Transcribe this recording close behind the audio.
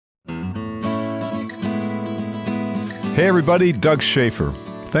Hey everybody, Doug Schaefer.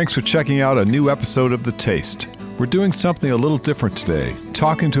 Thanks for checking out a new episode of The Taste. We're doing something a little different today,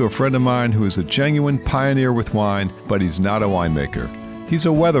 talking to a friend of mine who is a genuine pioneer with wine, but he's not a winemaker. He's a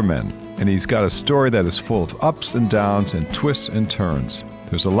weatherman, and he's got a story that is full of ups and downs and twists and turns.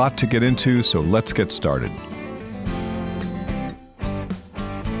 There's a lot to get into, so let's get started.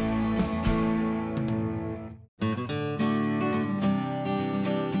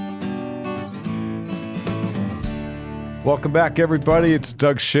 Welcome back, everybody. It's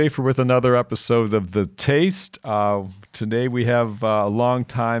Doug Schaefer with another episode of The Taste. Today we have a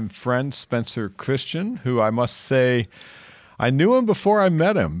longtime friend, Spencer Christian, who I must say, I knew him before I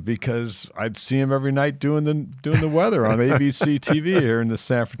met him because I'd see him every night doing the weather on ABC TV here in the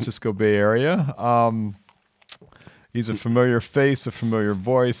San Francisco Bay Area. He's a familiar face, a familiar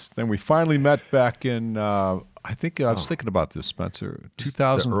voice. Then we finally met back in... I think I was thinking about this, Spencer.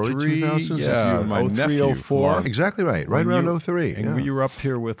 2003, the early 2000s. Yeah, my nephew. 04. Exactly right. Right around 03. And we were up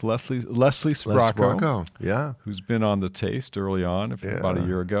here with Leslie Spracco, yeah, who's been on The Taste early on, about a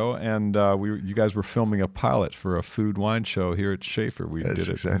year ago. And you guys were filming a pilot for a food wine show here at Schaefer. We did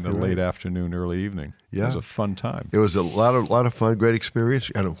it in the late afternoon, early evening. Yeah. It was a fun time. It was a lot of fun, great experience,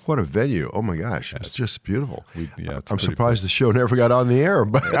 and what a venue! Oh my gosh, it's just beautiful. I'm surprised the show never got on the air,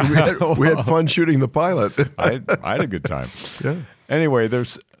 but we had fun shooting the pilot. I had a good time. Yeah. Anyway,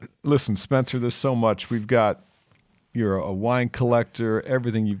 listen, Spencer. There's so much. You're a wine collector.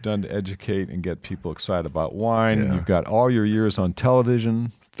 Everything you've done to educate and get people excited about wine. Yeah. You've got all your years on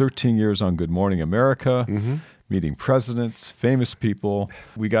television. 13 years on Good Morning America. Mm-hmm. Meeting presidents, famous people.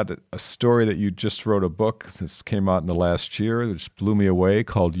 We got a story that you just wrote a book. This came out in the last year. It just blew me away,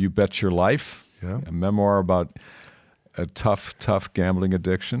 called You Bet Your Life. Yeah. A memoir about a tough gambling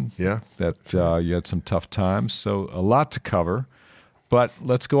addiction. Yeah. That you had some tough times. So a lot to cover. But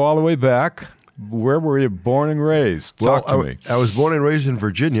let's go all the way back. Where were you born and raised? Talk to me. I was born and raised in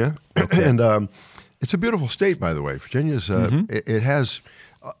Virginia. Okay. And it's a beautiful state, by the way. Virginia's, it has...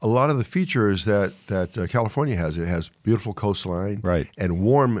 a lot of the features that California has. It has beautiful coastline, right, and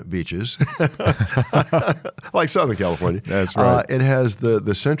warm beaches, like Southern California. That's right. It has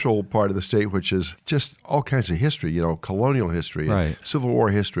the central part of the state, which is just all kinds of history, colonial history, right, and Civil War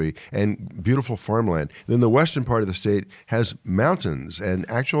history, and beautiful farmland. Then the western part of the state has mountains and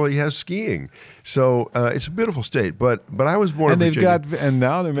actually has skiing. So it's a beautiful state. But I was born in Virginia. And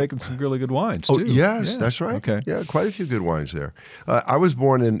now they're making some really good wines too. Oh yes, that's right. Okay. Yeah, quite a few good wines there. I was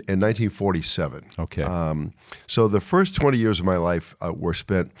born in 1947. Okay. So the first 20 years of my life were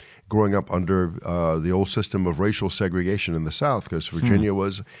spent growing up under the old system of racial segregation in the South, because Virginia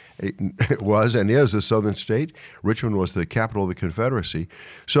was and is a southern state. Richmond was the capital of the Confederacy.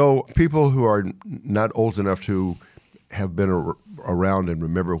 So people who are not old enough to have been around and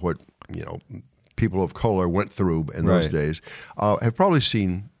remember what people of color went through in those days have probably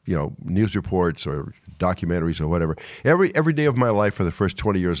seen news reports or documentaries or whatever. Every day of my life for the first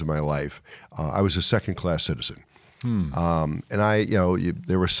 20 years of my life, I was a second-class citizen. And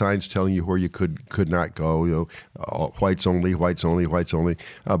there were signs telling you where you could not go. Whites only, whites only, whites only.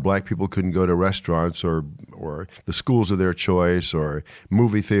 Black people couldn't go to restaurants or the schools of their choice or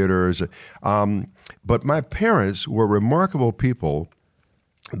movie theaters. But my parents were remarkable people.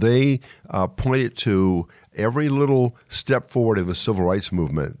 They pointed to every little step forward in the civil rights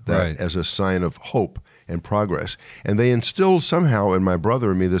movement as a sign of hope and progress. And they instilled somehow in my brother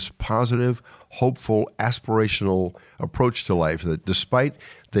and me this positive, hopeful, aspirational approach to life, that despite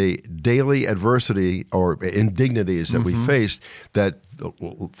the daily adversity or indignities that we faced, that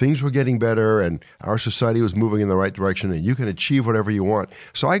things were getting better and our society was moving in the right direction and you can achieve whatever you want.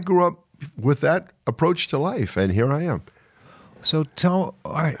 So I grew up with that approach to life, and here I am. So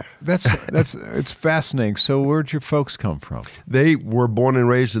all right, it's fascinating. So where'd your folks come from? They were born and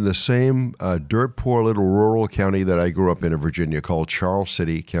raised in the same dirt poor little rural county that I grew up in Virginia, called Charles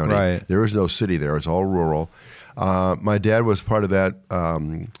City County. Right. There is no city there; it's all rural. My dad was part of that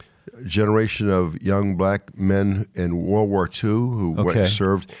generation of young black men in World War II who went and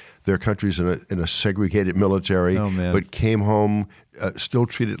served their countries in a segregated military, but came home still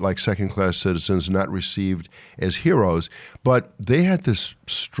treated like second-class citizens, not received as heroes. But they had this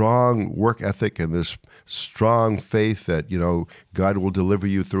strong work ethic and this strong faith that, God will deliver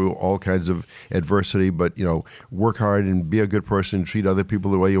you through all kinds of adversity, but, work hard and be a good person, treat other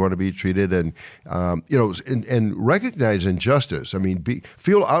people the way you want to be treated, and, and recognize injustice. I mean,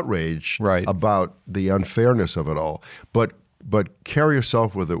 feel outrage about the unfairness of it all, but carry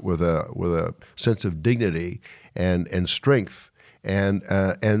yourself with a sense of dignity and strength And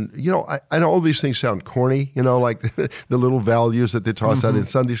I know all these things sound corny, like the little values that they toss out in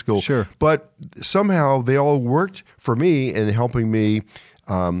Sunday school. Sure. But somehow they all worked for me in helping me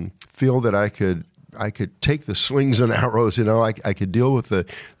feel that I could take the slings and arrows. I could deal with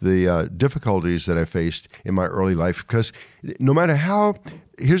the difficulties that I faced in my early life. Because no matter how,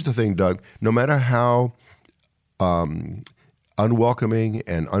 here's the thing, Doug. No matter how unwelcoming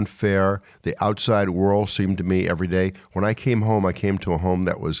and unfair the outside world seemed to me every day, when I came home, I came to a home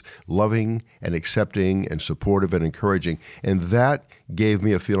that was loving and accepting and supportive and encouraging, and that gave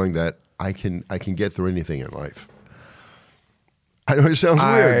me a feeling that I can get through anything in life. I know it sounds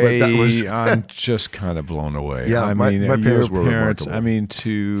weird, but that was I'm just kind of blown away. Yeah, my parents were remarkable.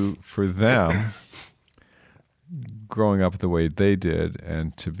 For them, growing up the way they did,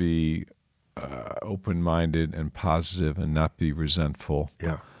 and to be open-minded and positive and not be resentful.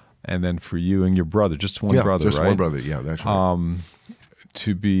 Yeah. And then for you and your brother, just one brother, just right? one brother. Yeah, that's right.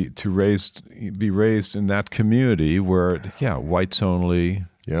 To be raised in that community where, whites only,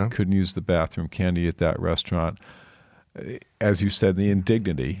 couldn't use the bathroom, can't eat at that restaurant. As you said, the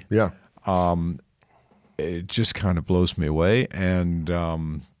indignity. Yeah. It just kind of blows me away. And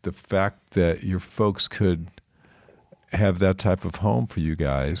the fact that your folks could have that type of home for you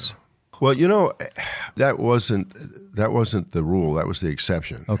guys. Well, that wasn't the rule. That was the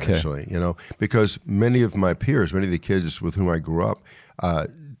exception, actually, because many of my peers, many of the kids with whom I grew up,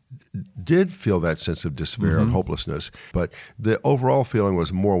 did feel that sense of despair and hopelessness. But the overall feeling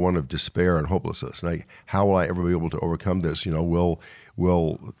was more one of despair and hopelessness. Like, how will I ever be able to overcome this? Will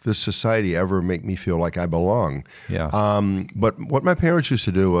this society ever make me feel like I belong? Yeah. But what my parents used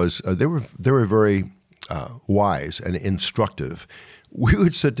to do was they were very wise and instructive. We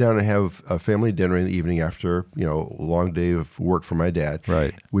would sit down and have a family dinner in the evening after, a long day of work for my dad.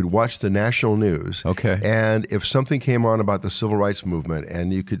 Right. We'd watch the national news. Okay. And if something came on about the civil rights movement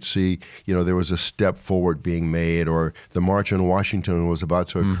and you could see, there was a step forward being made, or the march on Washington was about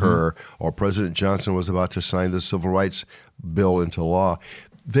to occur, or President Johnson was about to sign the civil rights bill into law,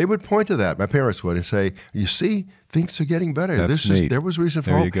 they would point to that. My parents would, and say, "You see, things are getting better. That's neat. There was reason for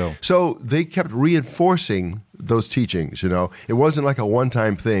there hope." You go. So they kept reinforcing those teachings. It wasn't like a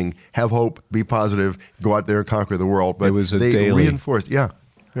one-time thing. Have hope, be positive, go out there and conquer the world. But it was they daily. Reinforced. Yeah.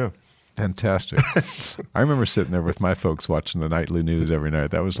 Fantastic. I remember sitting there with my folks watching the nightly news every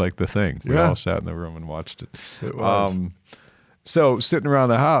night. That was like the thing. We all sat in the room and watched it. It was. So sitting around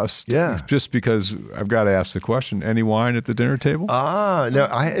the house, Yeah. just because I've got to ask the question, any wine at the dinner table? No,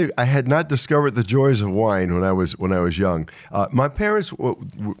 I had not discovered the joys of wine when I was young. My parents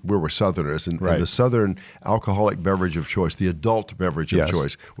were Southerners, and the Southern alcoholic beverage of choice, the adult beverage of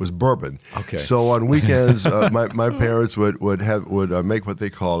choice, was bourbon. Okay. So on weekends, my parents would make what they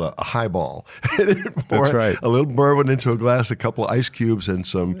called a highball. That's right. A little bourbon into a glass, a couple of ice cubes, and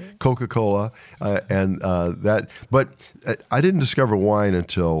some Coca-Cola, But I didn't discover wine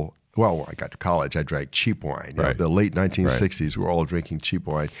until, when I got to college. I drank cheap wine. The late 1960s, we were all drinking cheap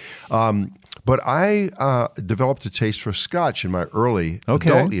wine. But I developed a taste for Scotch in my early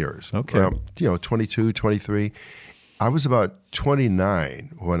adult years. Okay. Around, 22, 23. I was about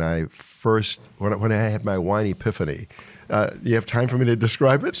 29 when I had my wine epiphany. You have time for me to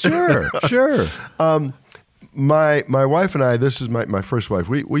describe it? Sure. My wife and I, this is my first wife,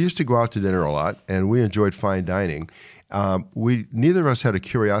 we used to go out to dinner a lot, and we enjoyed fine dining. Neither of us had a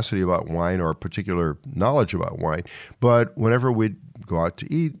curiosity about wine or a particular knowledge about wine, but whenever we'd go out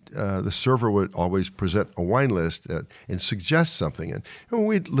to eat, the server would always present a wine list and suggest something. And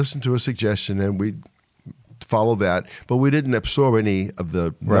we'd listen to a suggestion and we'd follow that, but we didn't absorb any of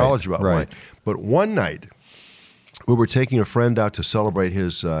the knowledge about wine. But one night, we were taking a friend out to celebrate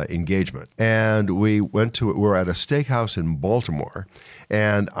his engagement, and we were at a steakhouse in Baltimore,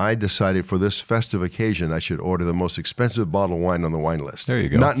 and I decided for this festive occasion I should order the most expensive bottle of wine on the wine list. There you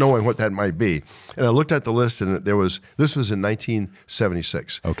go. Not knowing what that might be. And I looked at the list, and this was in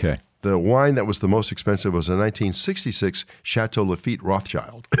 1976. Okay. The wine that was the most expensive was a 1966 Chateau Lafite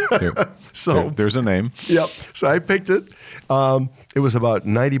Rothschild. There's a name. Yep. So I picked it. It was about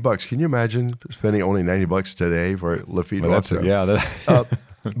 $90. Can you imagine spending only $90 today for Lafite Rothschild?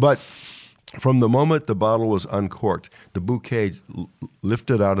 But from the moment the bottle was uncorked, the bouquet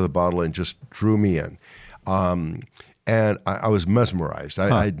lifted out of the bottle and just drew me in. And I was mesmerized.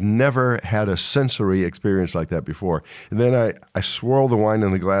 I'd never had a sensory experience like that before. And then I swirled the wine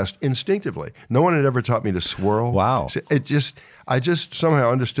in the glass instinctively. No one had ever taught me to swirl. Wow. So I just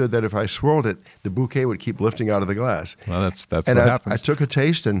somehow understood that if I swirled it, the bouquet would keep lifting out of the glass. Well, that's and what happens. I took a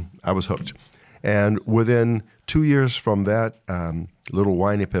taste and I was hooked. And within 2 years from that little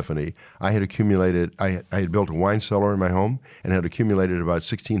wine epiphany, I had accumulated, I had built a wine cellar in my home and had accumulated about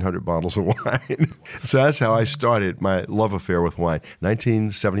 1,600 bottles of wine. So that's how I started my love affair with wine,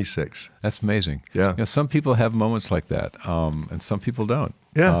 1976. That's amazing. Yeah. You know, some people have moments like that, and some people don't.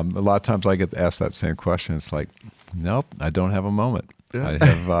 Yeah. A lot of times I get asked that same question. It's like, nope, I don't have a moment. Yeah.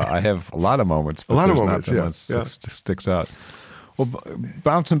 I have a lot of moments, but A lot of there's moments, not yeah. that one sticks out. Well,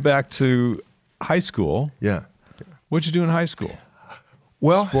 bouncing back to high school, Yeah. what'd you do in high school?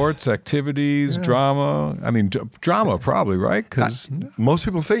 Well, Sports, activities, drama. I mean, drama probably, right? Because most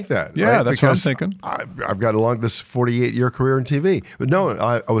people think that. Yeah, right? that's what I'm Because thinking. I've got along this 48-year career in TV. But no,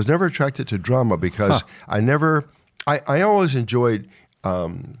 I was never attracted to drama because I always enjoyed,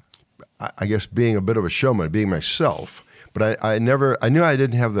 I guess, being a bit of a showman, being myself. But I knew I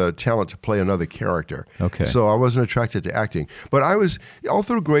didn't have the talent to play another character. Okay. So I wasn't attracted to acting. But I was, all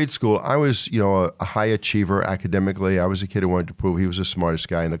through grade school, I was, a high achiever academically. I was a kid who wanted to prove he was the smartest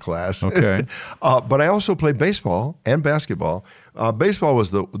guy in the class. Okay. But I also played baseball and basketball. Baseball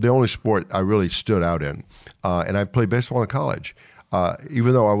was the only sport I really stood out in. And I played baseball in college.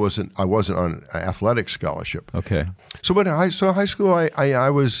 Even though I wasn't on an athletic scholarship. Okay. So, high school, I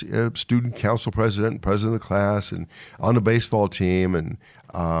was a student council president of the class, and on the baseball team, and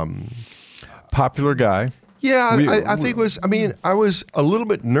Popular guy. yeah, I think it was. I mean, I was a little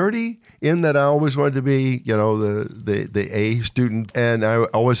bit nerdy in that I always wanted to be, the A student, and I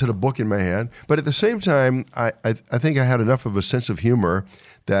always had a book in my hand. But at the same time, I think I had enough of a sense of humor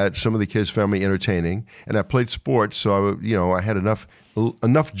that some of the kids found me entertaining, and I played sports, so I had enough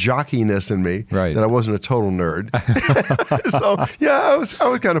jockiness in me Right. that I wasn't a total nerd. So yeah, I was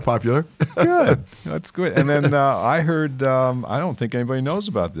kind of popular. Good. That's good. And then I heard, I don't think anybody knows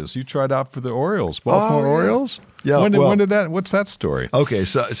about this. You tried out for the Orioles, Baltimore Oh, yeah. Orioles? Yeah, When did that, what's that story? Okay,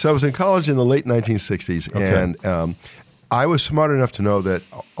 so I was in college in the late 1960s, and I was smart enough to know that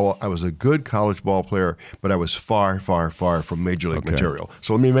I was a good college ball player, but I was far, far, far from major league material.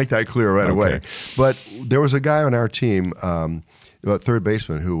 So let me make that clear right away. But there was a guy on our team, third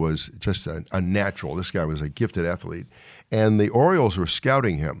baseman, who was just a natural. This guy was a gifted athlete, and the Orioles were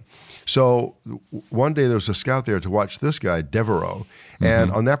scouting him. So one day there was a scout there to watch this guy, Devereaux,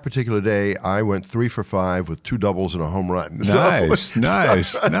 and on that particular day, I went 3 for 5 with 2 doubles and a home run. Nice.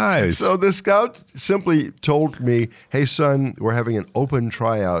 So the scout simply told me, "Hey, son, we're having an open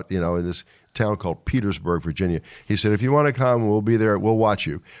tryout, in this town called Petersburg, Virginia." He said, "If you want to come, we'll be there. We'll watch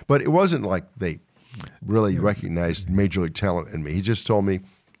you." But it wasn't like they really recognized major league talent in me. He just told me,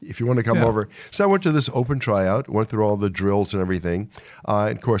 "If you want to come over." So I went to this open tryout, went through all the drills and everything.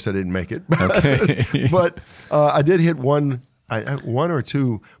 Of course, I didn't make it. Okay. But I did hit one or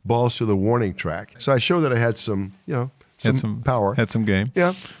two balls to the warning track. So I showed that I had some power. Had some game.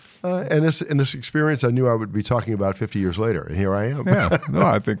 Yeah. And this experience, I knew I would be talking about 50 years later, and here I am. Yeah, no,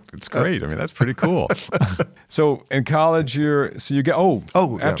 I think it's great. I mean, that's pretty cool. So in college,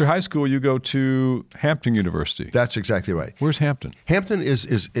 after high school, you go to Hampton University. That's exactly right. Where's Hampton? Hampton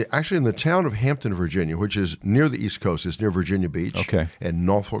is actually in the town of Hampton, Virginia, which is near the East Coast. It's near Virginia Beach. Okay. And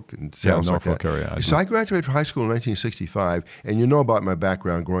Norfolk and towns like Norfolk that. area. So I graduated from high school in 1965, and you know about my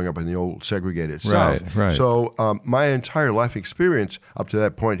background growing up in the old segregated South. Right. So my entire life experience up to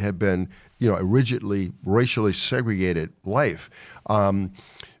that point had been, a rigidly, racially segregated life. I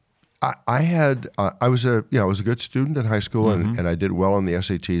was a good student in high school, and I did well on the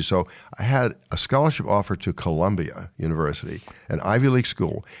SATs. So I had a scholarship offer to Columbia University, an Ivy League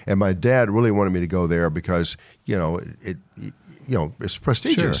school, and my dad really wanted me to go there because it's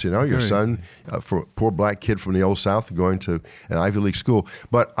prestigious. Sure. Your son, for a poor black kid from the old South, going to an Ivy League school.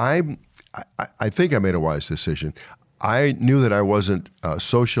 But I think I made a wise decision. I knew that I wasn't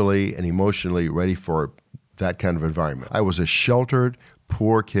socially and emotionally ready for that kind of environment. I was a sheltered,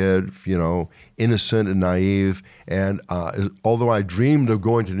 poor kid, innocent and naive. And although I dreamed of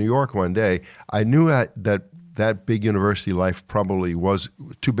going to New York one day, I knew that big university life probably was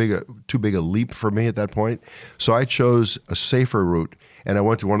too big a leap for me at that point. So I chose a safer route, and I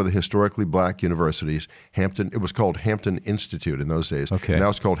went to one of the historically black universities, Hampton. It was called Hampton Institute in those days. Okay. Now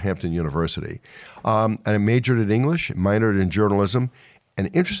it's called Hampton University. And I majored in English, minored in journalism,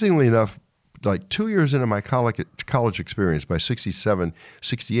 and interestingly enough, like 2 years into my college experience, by 67,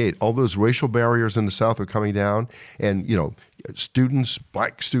 68, all those racial barriers in the South were coming down, and students,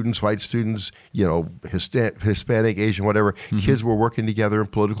 black students, white students, Hispanic, Asian, whatever, kids were working together in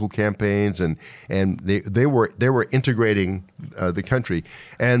political campaigns, and they were integrating the country.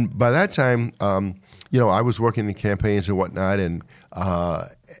 And by that time, I was working in campaigns and whatnot,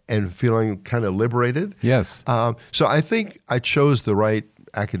 and feeling kind of liberated. Yes. So I think I chose the right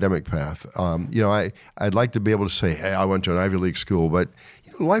academic path. I'd like to be able to say, hey, I went to an Ivy League school, but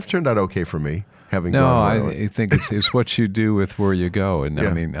life turned out okay for me. I think it's what you do with where you go. And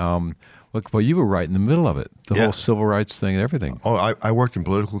I mean, look, well, you were right in the middle of it, the whole civil rights thing and everything. Oh, I worked in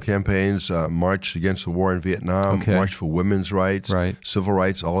political campaigns, marched against the war in Vietnam, marched for women's rights, civil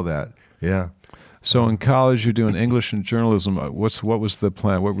rights, all of that. Yeah. So in college, you're doing English and journalism. What was the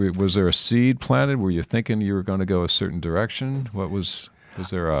plan? Was there a seed planted? Were you thinking you were going to go a certain direction? Was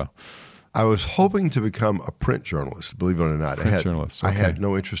there a... I was hoping to become a print journalist, believe it or not. Journalist. Okay. I had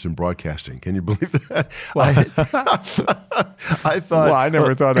no interest in broadcasting. Can you believe that? Well, I thought... Well, I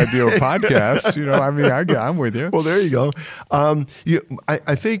never thought I'd do a podcast. I'm with you. Well, there you go.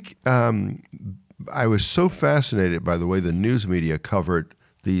 I think I was so fascinated by the way the news media covered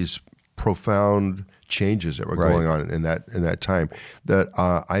these profound changes that were going on in that time that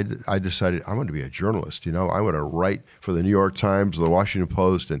I decided I want to be a journalist. I want to write for the New York Times, the Washington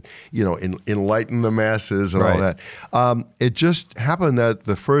Post, and enlighten the masses and all that. It just happened that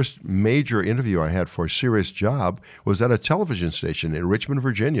the first major interview I had for a serious job was at a television station in Richmond,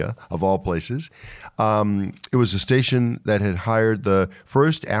 Virginia, of all places. It was a station that had hired the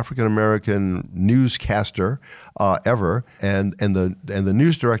first African American newscaster ever, and the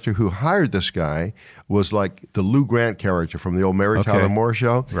news director who hired this guy was like the Lou Grant character from the old Mary Tyler Moore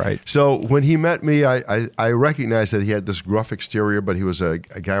show. Right. So when he met me, I recognized that he had this gruff exterior, but he was a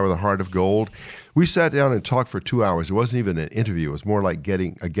guy with a heart of gold. We sat down and talked for 2 hours. It wasn't even an interview. It was more like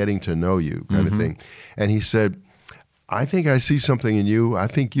getting to know you kind of thing. And he said, I think I see something in you. I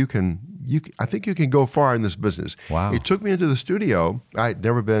think you can go far in this business. Wow. He took me into the studio. I'd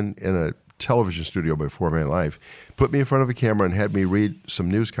never been in a television studio before in my life, put me in front of a camera and had me read some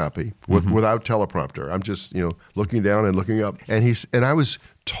news copy without teleprompter. I'm just, looking down and looking up. And I was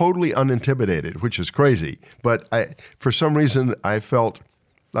totally unintimidated, which is crazy. But for some reason, I felt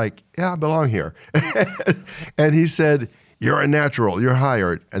like, I belong here. And he said, you're a natural, you're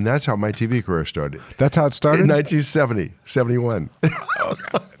hired. And that's how my TV career started. That's how it started? In 1970, 71.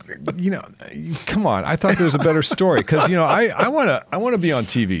 Come on! I thought there was a better story because I want to be on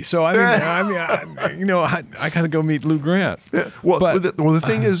TV. So I got to go meet Lou Grant. Well, the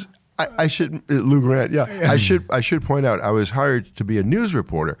thing is, I should Lou Grant. Yeah, I should point out I was hired to be a news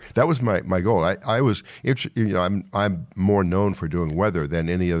reporter. That was my goal. I was I'm more known for doing weather than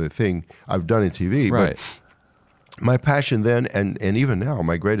any other thing I've done in TV. Right. But my passion then and even now,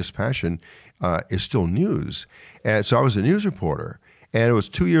 my greatest passion is still news. And so I was a news reporter. And it was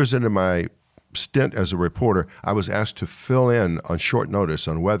 2 years into my stint as a reporter, I was asked to fill in on short notice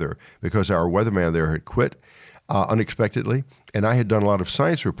on weather because our weatherman there had quit unexpectedly, and I had done a lot of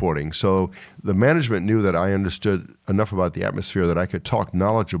science reporting. So the management knew that I understood enough about the atmosphere that I could talk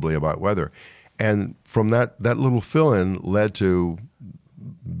knowledgeably about weather. And from that little fill-in led to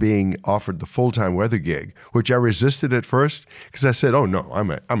being offered the full-time weather gig, which I resisted at first because I said, "Oh no,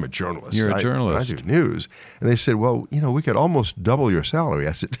 I'm a journalist. You're a journalist. I do news." And they said, "Well, we could almost double your salary."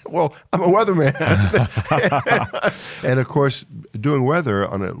 I said, "Well, I'm a weatherman." And of course, doing weather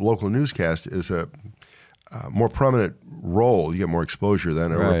on a local newscast is a more prominent role. You get more exposure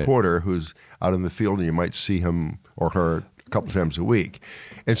than a reporter who's out in the field, and you might see him or her a couple times a week.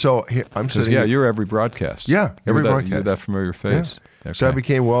 And so I'm sitting. Yeah, you're every broadcast. Yeah, every broadcast. You're that familiar face. Yeah. Okay. So I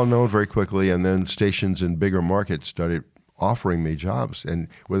became well known very quickly, and then stations in bigger markets started offering me jobs. And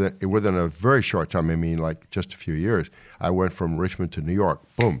within a very short time, like just a few years, I went from Richmond to New York.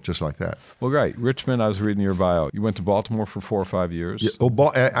 Boom, just like that. Well, right. Richmond, I was reading your bio. You went to Baltimore for 4 or 5 years.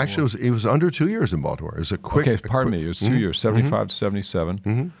 Yeah, actually, it was under 2 years in Baltimore. It was a quick. Okay, pardon me. It was 2 years, 75 to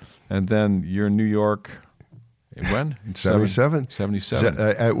 77. And then you're in New York. When? 77. 77.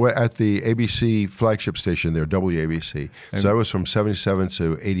 At the ABC flagship station there, WABC. So I was from 77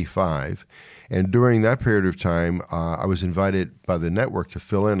 to 85. And during that period of time, I was invited by the network to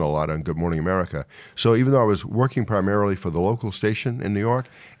fill in a lot on Good Morning America. So even though I was working primarily for the local station in New York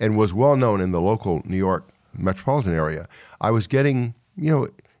and was well known in the local New York metropolitan area, I was getting,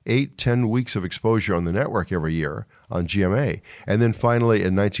 8-10 weeks of exposure on the network every year on GMA. And then finally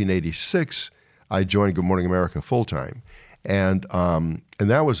in 1986, I joined Good Morning America full-time. And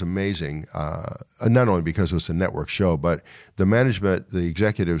that was amazing, not only because it was a network show, but the management, the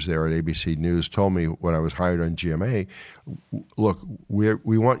executives there at ABC News told me when I was hired on GMA, look,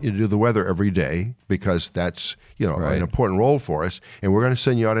 we want you to do the weather every day because that's an important role for us, and we're going to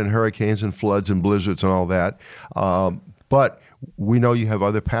send you out in hurricanes and floods and blizzards and all that. But we know you have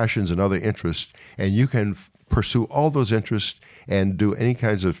other passions and other interests, and you can pursue all those interests and do any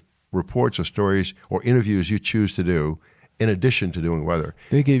kinds of reports or stories or interviews you choose to do in addition to doing weather.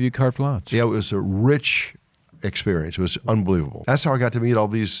 They gave you carte blanche. Yeah, it was a rich experience. It was unbelievable. That's how I got to meet all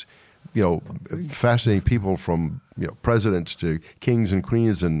these, fascinating people, from presidents to kings and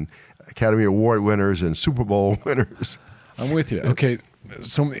queens and Academy Award winners and Super Bowl winners. I'm with you. Okay,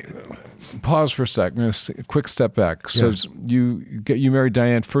 so pause for a second. A quick step back. So you married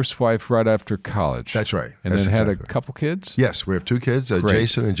Diane, first wife, right after college. That's right. And That's then had exactly a couple kids? Yes, we have 2 kids,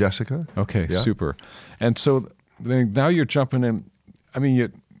 Jason and Jessica. Okay, Yeah. super. And so then now you're jumping in. I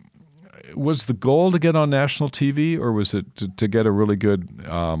mean, was the goal to get on national TV, or was it to get a really good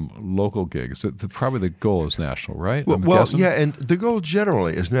local gig? Probably the goal is national, right? Well, yeah, and the goal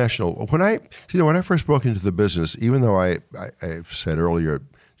generally is national. When I first broke into the business, even though I said earlier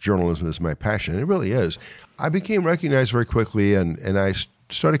journalism is my passion, and it really is, I became recognized very quickly, and I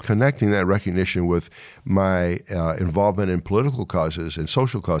started connecting that recognition with my involvement in political causes and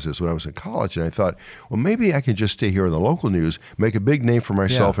social causes when I was in college. And I thought, well, maybe I can just stay here in the local news, make a big name for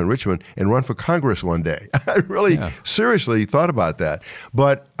myself in Richmond, and run for Congress one day. I really seriously thought about that.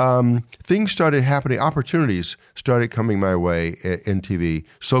 But things started happening, opportunities started coming my way in TV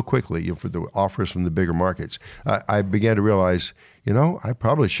so quickly, for the offers from the bigger markets. I began to realize, I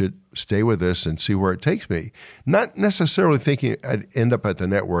probably should stay with this and see where it takes me. Not necessarily thinking I'd end up at the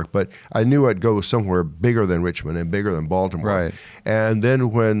network, but I knew I'd go somewhere bigger than Richmond and bigger than Baltimore. Right. And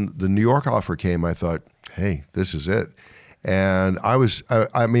then when the New York offer came, I thought, hey, this is it. And I want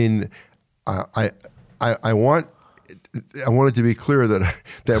it to be clear that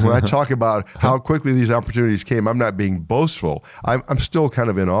when I talk about how quickly these opportunities came, I'm not being boastful. I'm still kind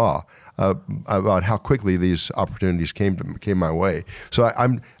of in awe about how quickly these opportunities came my way. So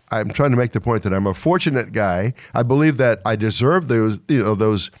I'm trying to make the point that I'm a fortunate guy. I believe that I deserve those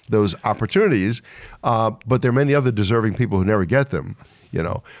opportunities, but there are many other deserving people who never get them.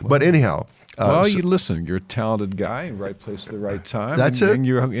 But anyhow. You listen. You're a talented guy, right place at the right time. That's it. And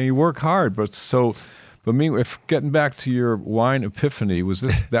you work hard, But if getting back to your wine epiphany,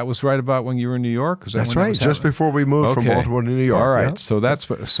 that was right about when you were in New York? That's right, just before we moved from Baltimore to New York. All right,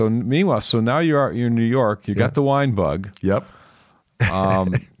 yeah. so meanwhile, now you're in New York, you got the wine bug. Yep.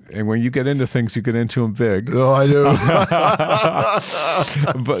 And when you get into things, you get into them big. Oh, I do.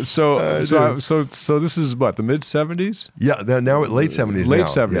 But so this is what, the mid 70s? Yeah, now late 70s. Late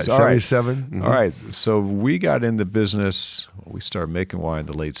 70s. Yeah, all 77. Right. Mm-hmm. All right. So we got into business. We started making wine in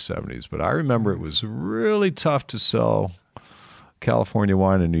the late 70s, but I remember it was really tough to sell California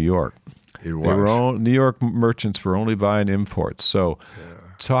wine in New York. It was. New York merchants were only buying imports. So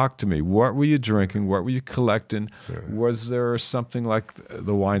talk to me. What were you drinking? What were you collecting? Yeah. Was there something like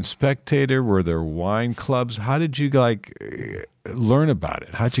the Wine Spectator? Were there wine clubs? How did you learn about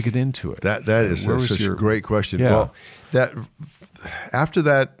it? How did you get into it? That is such a great question. Yeah. Well, after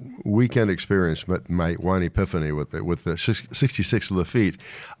that weekend experience, my wine epiphany with the 66 Lafite,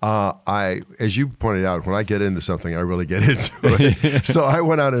 as you pointed out, when I get into something, I really get into it. So I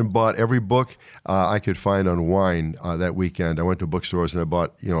went out and bought every book I could find on wine that weekend. I went to bookstores and I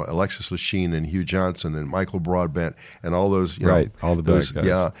bought, Alexis Lachine and Hugh Johnson and Michael Broadbent and all those, all the big guys.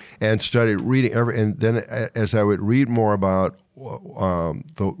 Yeah, and started reading and then as I would read more about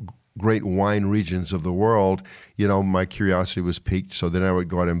the great wine regions of the world, my curiosity was piqued. So then I would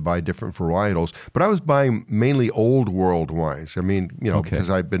go out and buy different varietals. But I was buying mainly old world wines. I mean, because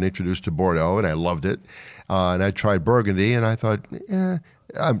I'd been introduced to Bordeaux and I loved it. And I tried Burgundy and I thought,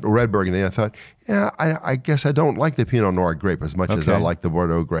 red Burgundy. And I thought, I guess I don't like the Pinot Noir grape as much as I like the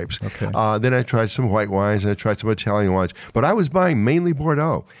Bordeaux grapes. Okay. Then I tried some white wines and I tried some Italian wines. But I was buying mainly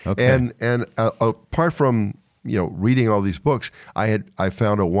Bordeaux. Okay. And apart from reading all these books, I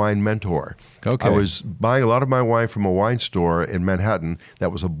found a wine mentor. Okay. I was buying a lot of my wine from a wine store in Manhattan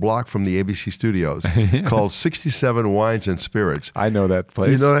that was a block from the ABC studios called 67 Wines and Spirits. I know that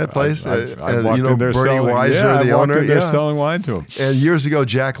place. You know that place? I walked in there Bernie Weiser, the owner. They're selling wine to him. And years ago,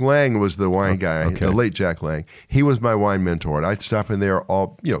 Jack Lang was the wine guy, the late Jack Lang. He was my wine mentor. And I'd stop in there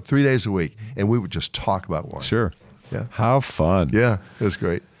 3 days a week, and we would just talk about wine. Sure. Yeah. How fun. Yeah, it was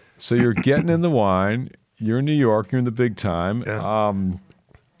great. So you're getting in the wine. You're in New York. You're in the big time. Yeah.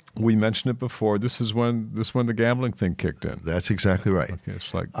 We mentioned it before. This is when the gambling thing kicked in. That's exactly right. Okay,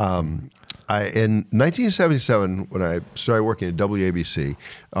 it's like in 1977, when I started working at WABC,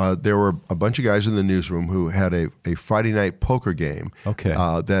 there were a bunch of guys in the newsroom who had a Friday night poker game. Okay.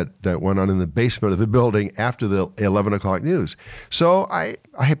 That went on in the basement of the building after the 11 o'clock news. So I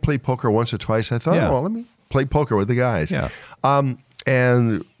had played poker once or twice. I thought, well, let me play poker with the guys. Yeah.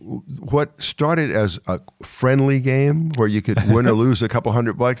 And what started as a friendly game where you could win or lose a couple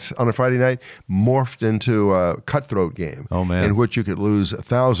 $100 on a Friday night morphed into a cutthroat game. Oh, man. In which you could lose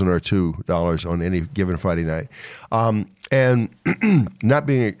 $1,000 or $2 on any given Friday night. And not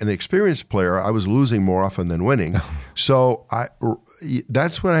being an experienced player, I was losing more often than winning. So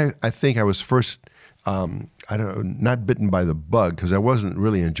that's when I think I was first, I don't know, not bitten by the bug because I wasn't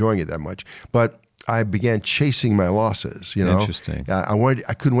really enjoying it that much. But I began chasing my losses, you know. Interesting. I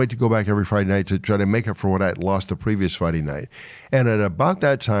couldn't wait to go back every Friday night to try to make up for what I had lost the previous Friday night. And at about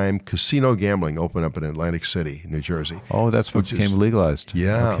that time, casino gambling opened up in Atlantic City, New Jersey. Oh, that's what became legalized.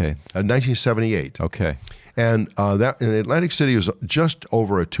 Yeah. Okay. 1978. Okay. And that in Atlantic City was just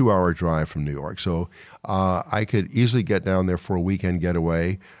over a 2-hour drive from New York. So I could easily get down there for a weekend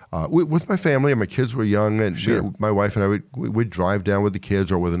getaway. With my family, and my kids were young, and Sure. you know, my wife and I would drive down with the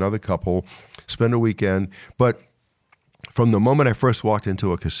kids or with another couple, spend a weekend. But from the moment I first walked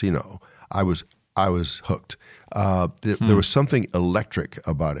into a casino, I was hooked. There was something electric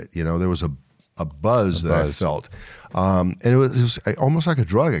about it. You know, there was a buzz that I felt, and it was almost like a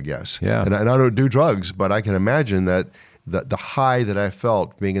drug, I guess. Yeah. And I don't do drugs, but I can imagine that the high that I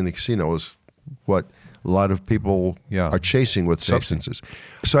felt being in the casino was what a lot of people are chasing with substances.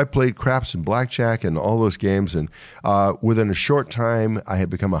 So I played craps and blackjack and all those games, and within a short time, I had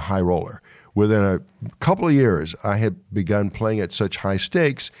become a high roller. Within a couple of years, I had begun playing at such high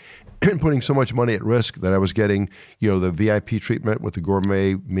stakes and putting so much money at risk that I was getting, you know, the VIP treatment with the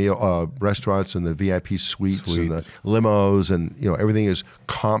gourmet meal restaurants and the VIP suites and the limos, and you know everything is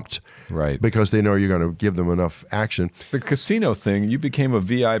comped, right? Because they know you're going to give them enough action. The casino thing, you became a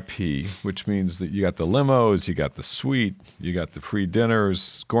VIP, which means that you got the limos, you got the suite, you got the free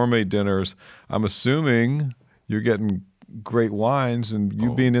dinners, gourmet dinners. I'm assuming you're getting great wines, and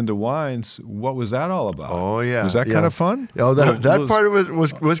you being into wines, what was that all about? Oh yeah, was that kind of fun? Oh, that part of it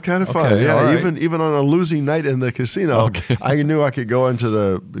was kind of fun. Okay, Yeah, right. even on a losing night in the casino, I knew I could go into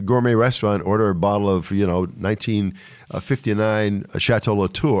the gourmet restaurant, order a bottle of 1959 Chateau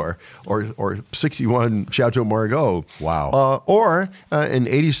Latour or 61 Chateau Margaux. Wow. Or an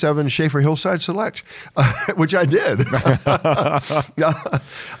 87 Schaefer Hillside Select, which I did.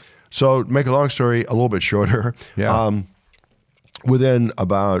 So, to make a long story a little bit shorter. Yeah. Within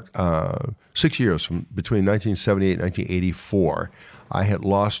about 6 years, from between 1978 and 1984, I had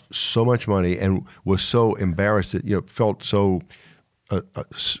lost so much money and was so embarrassed that felt so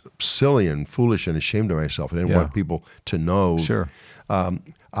silly and foolish and ashamed of myself. I didn't want people to know. Sure.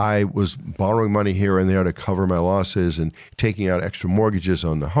 I was borrowing money here and there to cover my losses and taking out extra mortgages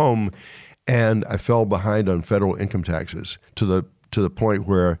on the home, and I fell behind on federal income taxes to the point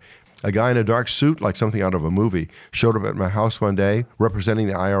where a guy in a dark suit, like something out of a movie, showed up at my house one day representing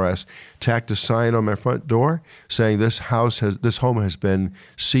the IRS, tacked a sign on my front door saying this home has been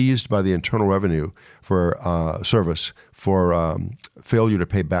seized by the Internal Revenue for Service for failure to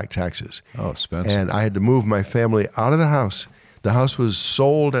pay back taxes. Oh, Spencer. And I had to move my family out of the house. The house was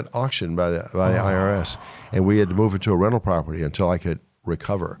sold at auction by the IRS, and we had to move into a rental property until I could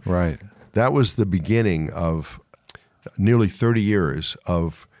recover. Right. That was the beginning of nearly 30 years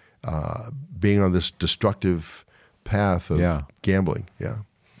of being on this destructive path of gambling. Yeah.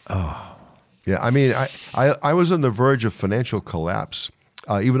 Oh. Yeah. I mean, I was on the verge of financial collapse,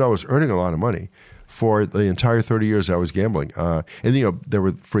 even though I was earning a lot of money for the entire 30 years I was gambling. And there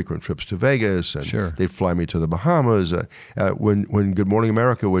were frequent trips to Vegas, and they'd fly me to the Bahamas. When Good Morning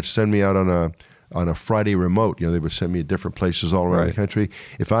America would send me out on a Friday remote, they would send me to different places all around the country.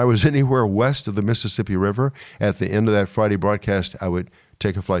 If I was anywhere west of the Mississippi River, at the end of that Friday broadcast, I would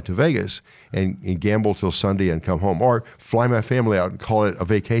take a flight to Vegas and gamble till Sunday and come home, or fly my family out and call it a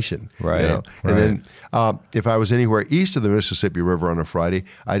vacation. Right. And then if I was anywhere east of the Mississippi River on a Friday,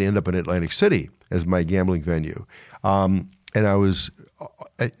 I'd end up in Atlantic City as my gambling venue. And I was,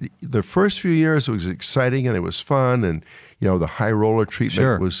 the first few years it was exciting and it was fun, and the high roller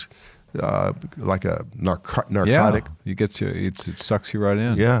treatment was like a narcotic. Yeah, it sucks you right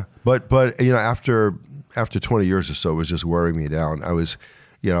in. Yeah, but after 20 years or so, it was just wearing me down. I was,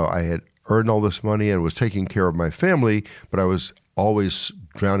 I had earned all this money and was taking care of my family, but I was always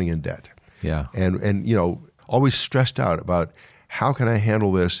drowning in debt. Yeah, and always stressed out about how can I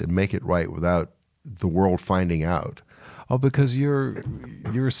handle this and make it right without the world finding out. Oh, because you're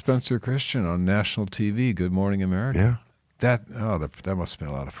Spencer Christian on national TV, Good Morning America. Yeah. That must have been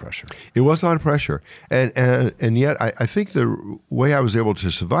a lot of pressure. It was a lot of pressure, and yet I think the way I was able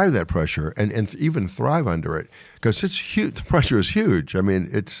to survive that pressure and even thrive under it, because it's huge. The pressure is huge. I mean,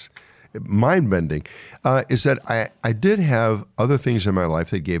 it's mind-bending, is that I did have other things in my life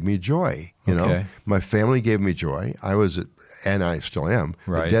that gave me joy. You know, my family gave me joy. And I still am,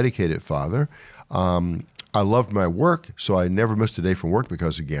 a dedicated father. I loved my work, so I never missed a day from work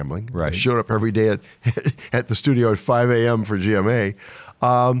because of gambling. Right. I showed up every day at the studio at 5 a.m. for GMA.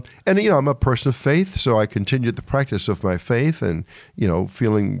 And, I'm a person of faith, so I continued the practice of my faith and,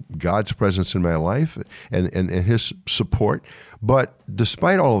 feeling God's presence in my life and his support. But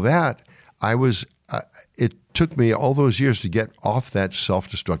despite all of that, it took me all those years to get off that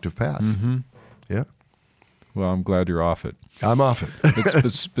self-destructive path. Mm-hmm. Yeah. Well, I'm glad you're off it. I'm off it.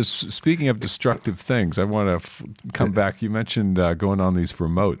 but speaking of destructive things, I want to come back. You mentioned going on these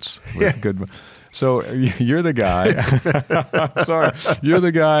remotes. Good. So you're the guy. I'm sorry. You're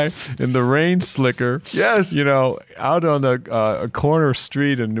the guy in the rain slicker. Yes. Out on a corner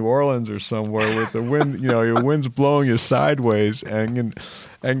street in New Orleans or somewhere with the wind. Your wind's blowing you sideways, and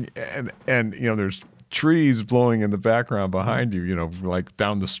there's trees blowing in the background behind you, like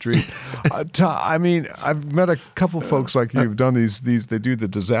down the street. I've met a couple folks like you who've done these, they do the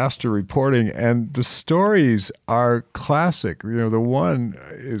disaster reporting, and the stories are classic. The one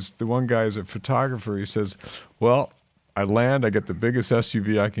guy is a photographer. He says, well, I land, I get the biggest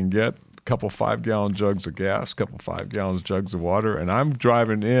SUV I can get, a couple 5-gallon jugs of gas, couple 5-gallon jugs of water, and I'm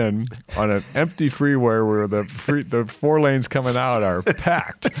driving in on an empty freeway where the 4 lanes coming out are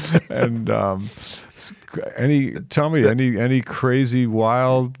packed. And tell me any crazy,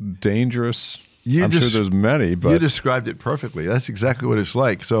 wild, dangerous? I'm sure there's many, but you described it perfectly. That's exactly what it's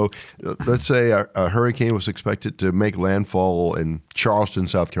like. So, let's say a hurricane was expected to make landfall in Charleston,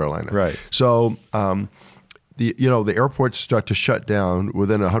 South Carolina. Right. So, the airports start to shut down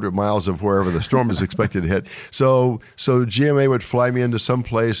within 100 miles of wherever the storm is expected to hit. So GMA would fly me into some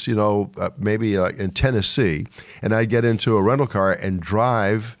place, maybe in Tennessee, and I'd get into a rental car and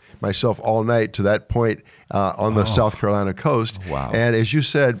drive myself all night to that point on the South Carolina coast. Wow. And as you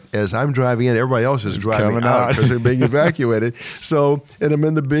said, as I'm driving in, everybody else is driving out because they're being evacuated. So, and I'm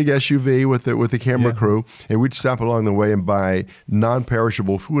in the big SUV with the camera crew, and we'd stop along the way and buy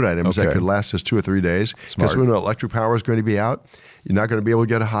non-perishable food items that could last us 2 or 3 days. Because we know electric power is going to be out. You're not going to be able to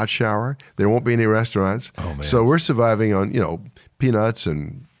get a hot shower. There won't be any restaurants. Oh, man. So we're surviving on, peanuts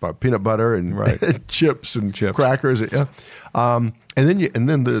and peanut butter and chips and crackers. And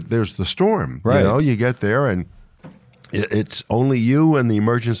then there's the storm. Right. You get there and it's only you and the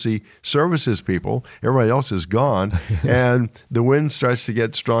emergency services people. Everybody else is gone, and the wind starts to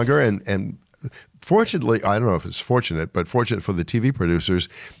get stronger. And fortunately, I don't know if it's fortunate, but fortunate for the TV producers,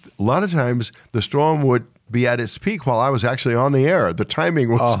 a lot of times the storm would be at its peak while I was actually on the air. The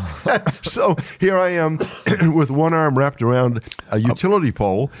timing was so here I am with one arm wrapped around a utility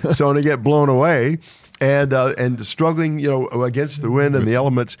pole, so to get blown away. And struggling, against the wind and the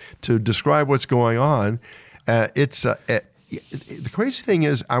elements to describe what's going on. The crazy thing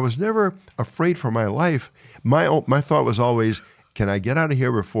is, I was never afraid for my life. My thought was always, can I get out of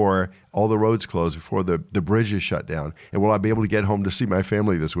here before all the roads close, before the bridge is shut down? And will I be able to get home to see my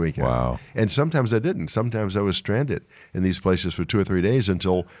family this weekend? Wow. And sometimes I didn't. Sometimes I was stranded in these places for 2 or 3 days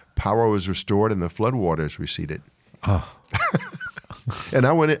until power was restored and the floodwaters receded. Oh. And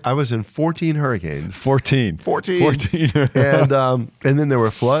I was in 14 hurricanes. 14. And then there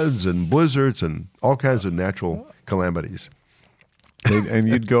were floods and blizzards and all kinds of natural calamities. And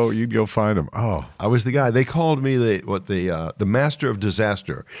you'd go find them. Oh, I was the guy. They called me the master of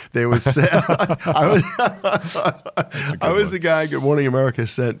disaster. They would say I was the guy Good Morning America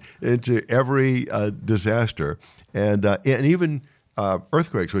sent into every disaster, and even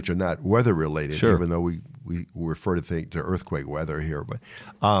earthquakes, which are not weather related, even though we refer to earthquake weather here. But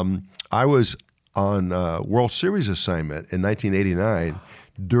I was on World Series assignment in 1989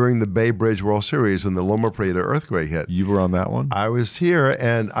 during the Bay Bridge World Series when the Loma Prieta earthquake hit. You were on that one? I was here,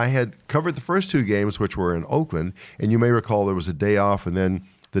 and I had covered the first 2 games, which were in Oakland. And you may recall there was a day off, and then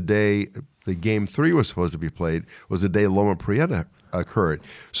the day the game 3 was supposed to be played was the day Loma Prieta occurred.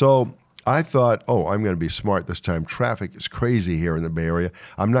 So I thought, I'm going to be smart this time. Traffic is crazy here in the Bay Area.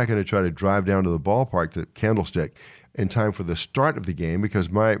 I'm not going to try to drive down to the ballpark to Candlestick in time for the start of the game because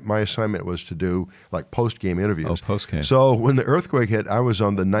my assignment was to do like post-game interviews. Oh, post-game. So when the earthquake hit, I was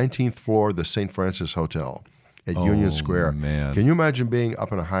on the 19th floor of the St. Francis Hotel at Union Square. Man. Can you imagine being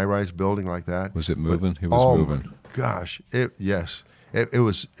up in a high-rise building like that? Was it moving? It was moving. Oh, gosh. Yes. It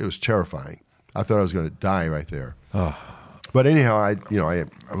was terrifying. I thought I was going to die right there. Oh. But anyhow,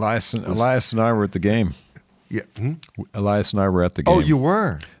 Elias and I were at the game. Yeah. Elias and I were at the game. Oh, you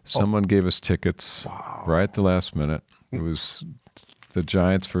were? Someone gave us tickets right at the last minute. It was the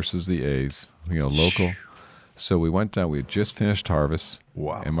Giants versus the A's, local. So we went down. We had just finished harvest.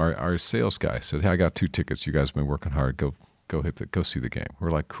 Wow. And our sales guy said, "Hey, I got 2 tickets. You guys have been working hard. Go see the game."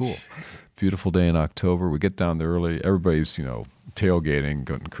 We're like, "Cool." Beautiful day in October. We get down there early. Everybody's, tailgating,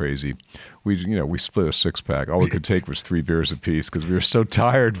 going crazy. We split a 6-pack. All we could take was 3 beers apiece because we were so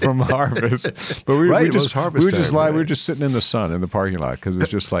tired from harvest. But we were just sitting in the sun in the parking lot because it was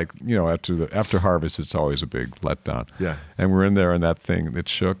just like, after harvest, it's always a big letdown. Yeah. And we're in there and that thing, it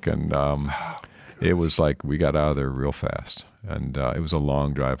shook, and it was like we got out of there real fast. And it was a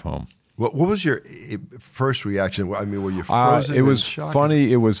long drive home. What was your first reaction? I mean, were you frozen? It was shocked?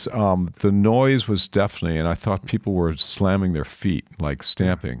 funny. It was the noise was definitely, and I thought people were slamming their feet, like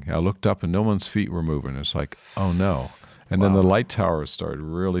stamping. I looked up and no one's feet were moving. It's like, oh no! And then the light towers started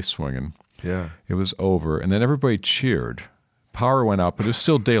really swinging. Yeah, it was over, and then everybody cheered. Power went out, but it was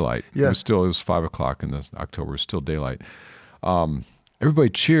still daylight. Yeah, it was 5 o'clock in October. It was still daylight. Everybody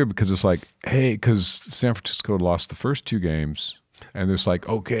cheered because it's like, hey, because San Francisco lost the first 2 games. And it's like,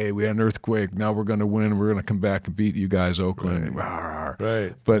 okay, we had an earthquake. Now we're going to win. We're going to come back and beat you guys, Oakland.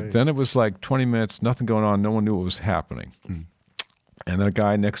 Right. But then it was like 20 minutes, nothing going on. No one knew what was happening. Mm. And then a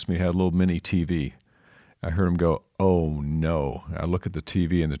guy next to me had a little mini TV. I heard him go, oh, no. I look at the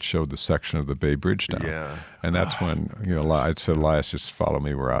TV, and it showed the section of the Bay Bridge down. Yeah. And that's when, I said, Elias, just follow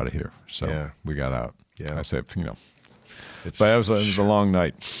me. We're out of here. So we got out. Yeah. I said, but it was a long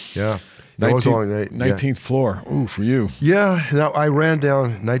night. Yeah. It was a long night. 19th floor. Ooh, for you. Yeah. Now, I ran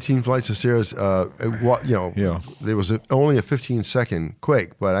down 19 flights of stairs. There was only a 15-second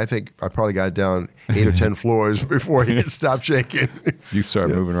quake, but I think I probably got down 8 or 10 floors before it stopped shaking. You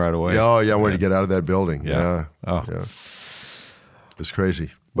started moving right away. Oh, yeah. I wanted to get out of that building. Yeah. Yeah. It's crazy.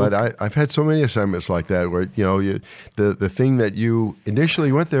 But I've had so many assignments like that where, the thing that you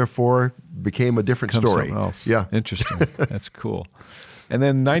initially went there for became a different story. Something else. Yeah. Interesting. That's cool. And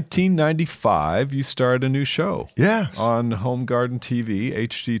then 1995, you started a new show. Yeah. On Home Garden TV,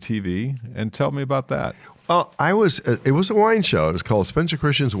 HGTV. And tell me about that. Well, it was a wine show. It was called Spencer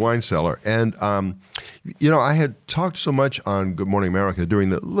Christian's Wine Cellar. And, I had talked so much on Good Morning America during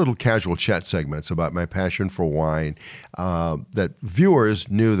the little casual chat segments about my passion for wine that viewers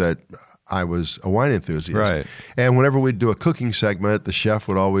knew that I was a wine enthusiast. Right. And whenever we'd do a cooking segment, the chef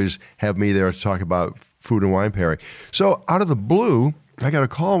would always have me there to talk about food and wine pairing. So out of the blue, I got a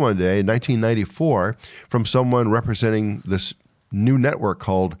call one day in 1994 from someone representing this new network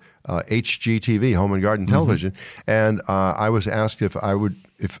called HGTV, Home and Garden Television, and I was asked if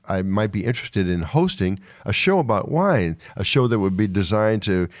I might be interested in hosting a show about wine, a show that would be designed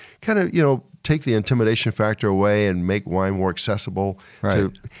to kind of take the intimidation factor away and make wine more accessible.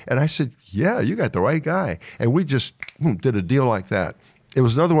 Right. And I said, yeah, you got the right guy, and we just did a deal like that. It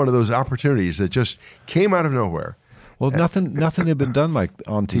was another one of those opportunities that just came out of nowhere. Well, nothing had been done like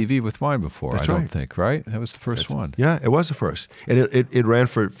on TV with wine before. That's I don't right. think, right? That was the first one. Yeah, it was the first, and it ran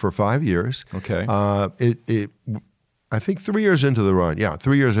for 5 years. Okay. I think 3 years into the run. Yeah,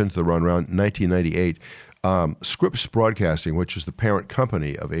 3 years into the run, around 1998. Scripps Broadcasting, which is the parent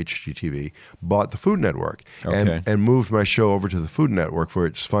company of HGTV, bought the Food Network and moved my show over to the Food Network for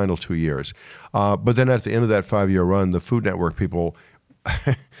its final 2 years. But then at the end of that 5-year run, the Food Network people,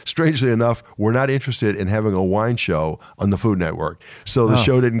 strangely enough, were not interested in having a wine show on the Food Network. So the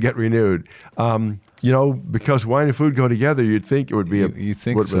show didn't get renewed. Because wine and food go together, you'd think it would be a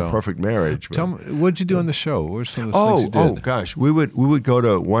perfect marriage. Tell me, what did you do on the show? What were some of the things you did? Oh, gosh. We would go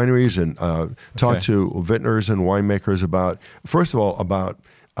to wineries and talk to vintners and winemakers about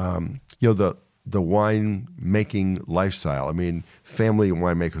the wine making lifestyle. I mean, family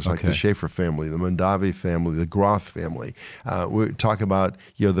winemakers like the Schaefer family, the Mondavi family, the Groth family. We talk about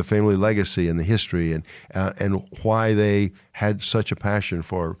the family legacy and the history and why they had such a passion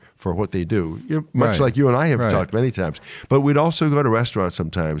for what they do. Much like you and I have talked many times. But we'd also go to restaurants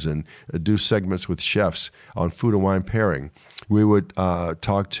sometimes and do segments with chefs on food and wine pairing. We would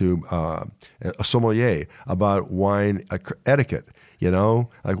talk to a sommelier about wine etiquette.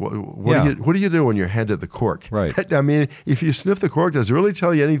 Like what do you do when you're handed the cork? Right. I mean, if you sniff the cork, does it really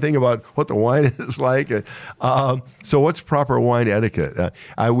tell you anything about what the wine is like? So what's proper wine etiquette?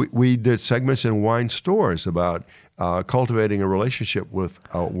 We did segments in wine stores about cultivating a relationship with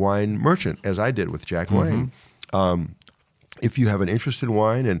a wine merchant, as I did with Jack Wang. If you have an interest in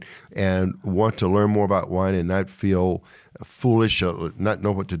wine and want to learn more about wine and not feel foolish, or not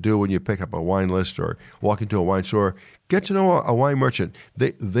know what to do when you pick up a wine list or walk into a wine store, get to know a wine merchant.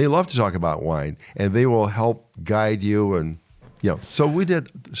 They love to talk about wine, and they will help guide you. And so we did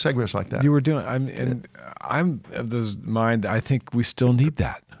segments like that. You were doing. I'm of the mind. I think we still need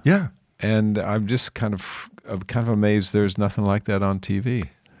that. Yeah. And I'm just kind of amazed. There's nothing like that on TV.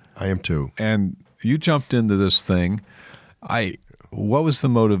 I am too. And you jumped into this thing. What was the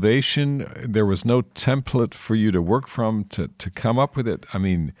motivation? There was no template for you to work from to come up with it. I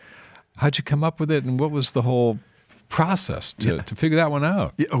mean, how'd you come up with it, and what was the whole process to figure that one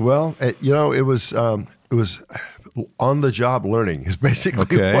out? Yeah, well, it was on the job learning is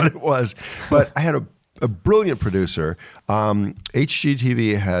basically what it was. But I had a brilliant producer.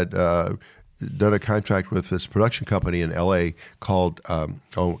 HGTV had done a contract with this production company in L.A. called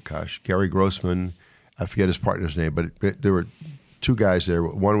Gary Grossman. I forget his partner's name, but there were two guys there.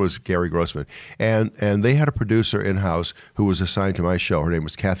 One was Gary Grossman, and they had a producer in-house who was assigned to my show. Her name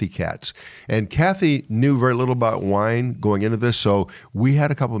was Kathy Katz, and Kathy knew very little about wine going into this, so we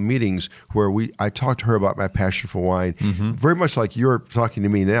had a couple of meetings where I talked to her about my passion for wine, very much like you're talking to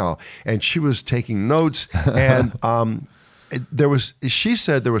me now, and she was taking notes, and she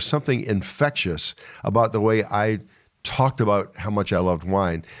said there was something infectious about the way I talked about how much I loved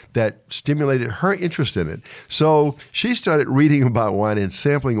wine that stimulated her interest in it. So she started reading about wine and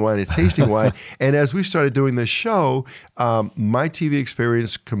sampling wine and tasting wine. And as we started doing this show, my TV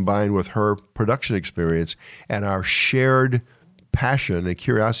experience combined with her production experience and our shared passion and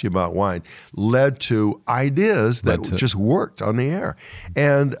curiosity about wine led to ideas that just worked on the air.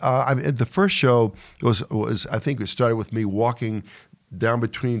 And the first show was I think it started with me walking down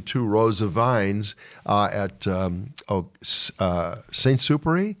between two rows of vines at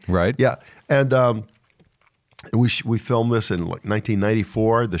Saint-Supéry. Right. Yeah. And we filmed this in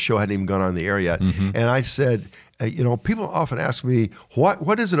 1994. The show hadn't even gone on the air yet. And I said, people often ask me,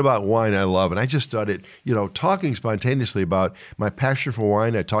 what is it about wine I love? And I just started, talking spontaneously about my passion for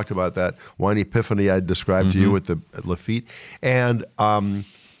wine. I talked about that wine epiphany I described to you with the Lafite. And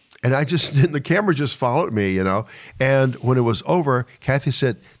the camera just followed me, And when it was over, Kathy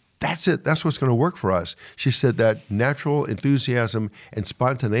said, "That's it. That's what's going to work for us." She said that natural enthusiasm and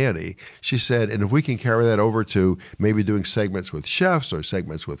spontaneity. She said, and if we can carry that over to maybe doing segments with chefs or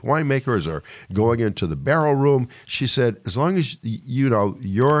segments with winemakers or going into the barrel room, she said, as long as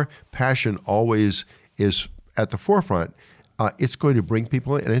your passion always is at the forefront, it's going to bring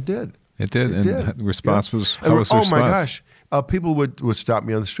people in, and it did. It did. The response was, how was the response? Oh my gosh. People would stop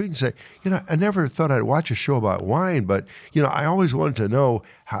me on the street and say, I never thought I'd watch a show about wine, but I always wanted to know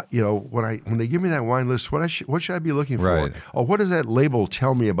how, when they give me that wine list, what should I be looking for? Right. Or what does that label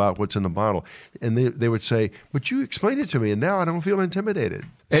tell me about what's in the bottle? And they would say, but you explained it to me, and now I don't feel intimidated.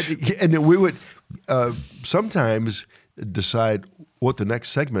 And we would sometimes decide what the next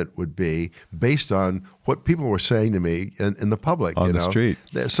segment would be based on what people were saying to me in the public. On the street.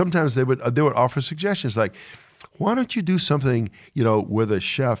 Sometimes they would offer suggestions like, why don't you do something, with a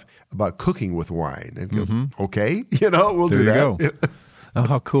chef about cooking with wine? And go, okay, we'll do that. There you go. Oh,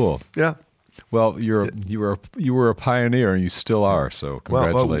 how cool. Yeah. Well, you were a pioneer, and you still are. So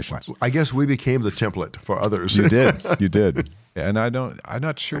congratulations. Well, I guess we became the template for others. You did. And I'm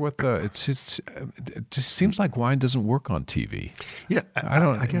not sure it just seems like wine doesn't work on TV. Yeah.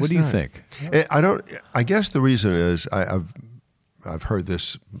 I guess what do you think? I guess the reason is I've heard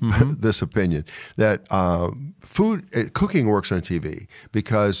this this opinion that cooking works on TV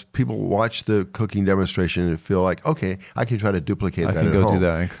because people watch the cooking demonstration and feel like, okay, I can try to duplicate that at home. I can go do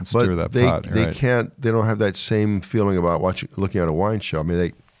that. I can stir that pot. They can't. They don't have that same feeling about looking at a wine show. I mean,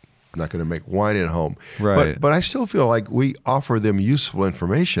 they're not going to make wine at home. Right. But I still feel like we offer them useful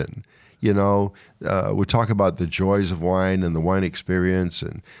information. We talk about the joys of wine and the wine experience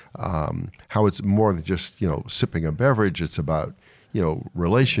and how it's more than just sipping a beverage. It's about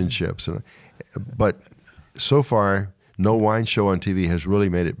relationships. But so far, no wine show on TV has really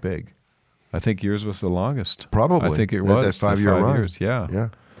made it big. I think yours was the longest. Probably. I think it was. That 5-year run. Years, yeah. Yeah.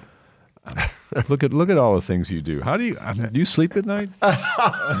 Look at all the things you do. How do you sleep at night?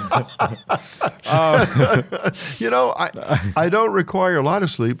 I don't require a lot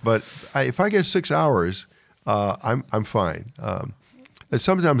of sleep, but if I get 6 hours, I'm fine. And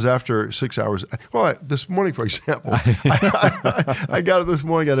sometimes after 6 hours, this morning, for example, I got up this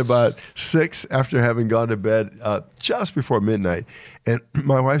morning at about 6 after having gone to bed just before midnight. And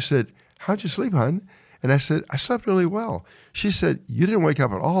my wife said, "How'd you sleep, hon?" And I said, "I slept really well." She said, "You didn't wake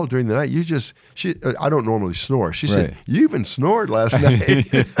up at all during the night. I don't normally snore." She said, "You even snored last night."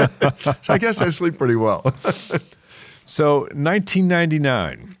 So I guess I sleep pretty well. So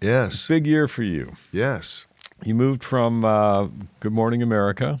 1999. Yes. Big year for you. Yes. You moved from Good Morning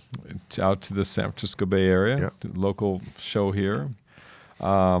America out to the San Francisco Bay Area, local show here.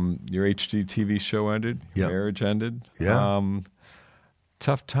 Your HGTV show ended. Marriage ended. Yeah.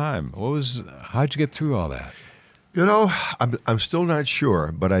 Tough time. How'd you get through all that? I'm still not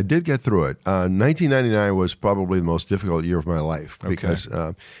sure, but I did get through it. 1999 was probably the most difficult year of my life because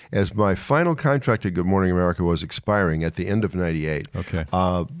as my final contract at Good Morning America was expiring at the end of '98,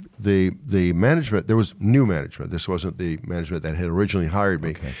 the management, there was new management. This wasn't the management that had originally hired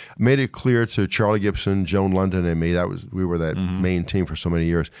me. Made it clear to Charlie Gibson, Joan London, and me, we were that main team for so many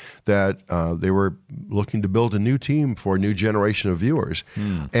years, that they were looking to build a new team for a new generation of viewers.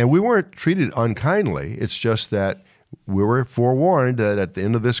 And we weren't treated unkindly. It's just that we were forewarned that at the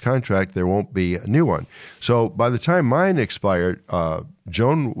end of this contract, there won't be a new one. So by the time mine expired,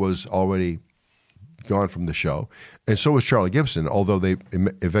 Joan was already gone from the show, and so was Charlie Gibson, although they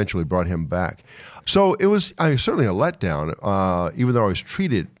eventually brought him back. So it was certainly a letdown, even though I was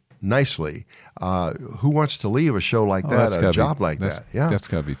treated nicely. Who wants to leave a show like that, a job like that? Yeah, that's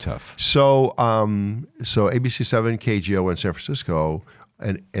got to be tough. So, so ABC7 KGO in San Francisco,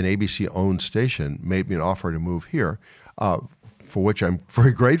 an ABC-owned station, made me an offer to move here, for which I'm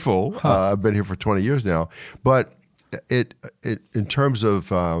very grateful. I've been here for 20 years now. But it in terms of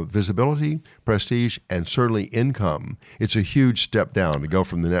visibility, prestige, and certainly income, it's a huge step down to go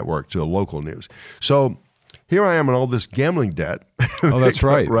from the network to the local news. So here I am in all this gambling debt. Oh, that's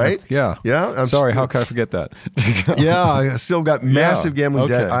right. Right? Yeah. Yeah. Sorry, how can I forget that? Yeah, I still got massive gambling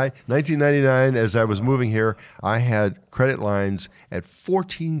debt. 1999, as I was moving here, I had credit lines at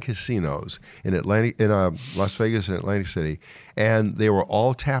 14 casinos in Las Vegas and Atlantic City, and they were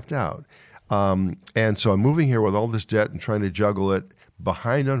all tapped out. And so I'm moving here with all this debt and trying to juggle it,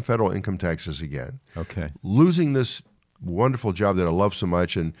 behind on federal income taxes again. Okay. Losing this wonderful job that I love so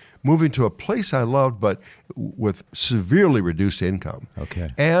much and moving to a place I loved, but with severely reduced income. Okay.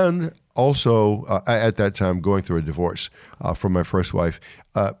 And also, at that time, going through a divorce from my first wife.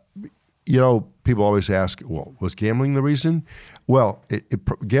 People always ask, well, was gambling the reason? Well,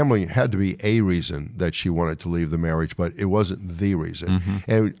 gambling had to be a reason that she wanted to leave the marriage, but it wasn't the reason.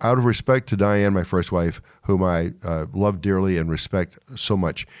 And out of respect to Diane, my first wife, whom I love dearly and respect so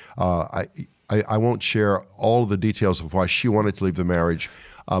much, I won't share all of the details of why she wanted to leave the marriage,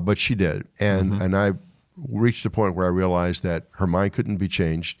 but she did. And I reached a point where I realized that her mind couldn't be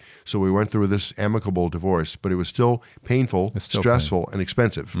changed. So we went through this amicable divorce, but it was still painful, stressful, and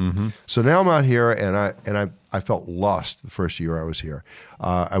expensive. So now I'm out here, and I felt lost the first year I was here.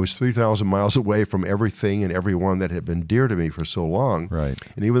 I was 3,000 miles away from everything and everyone that had been dear to me for so long. Right.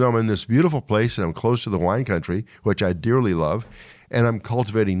 And even though I'm in this beautiful place and I'm close to the wine country, which I dearly love, and I'm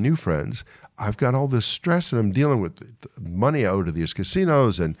cultivating new friends, I've got all this stress, and I'm dealing with the money I owe to these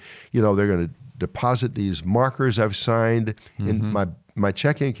casinos, and they're going to deposit these markers I've signed in my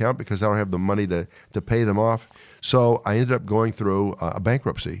checking account because I don't have the money to pay them off. So I ended up going through a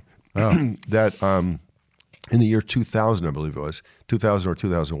bankruptcy that in the year 2000, I believe it was 2000 or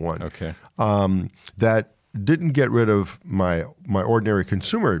 2001. Okay. That didn't get rid of my ordinary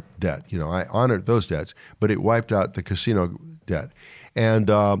consumer debt. I honored those debts, but it wiped out the casino debt.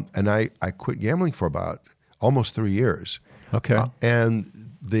 And I quit gambling for about almost 3 years. Okay.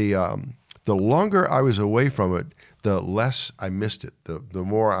 And the longer I was away from it, the less I missed it. The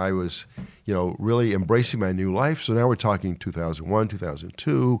more I was, really embracing my new life. So now we're talking 2001,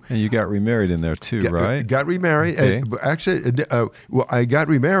 2002. And you got remarried in there too, right? Got remarried. Okay. Actually, I got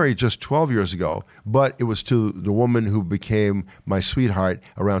remarried just 12 years ago, but it was to the woman who became my sweetheart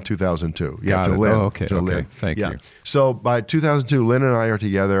around 2002. Got it. Lynn. Oh, okay. Lynn. Thank you. So by 2002, Lynn and I are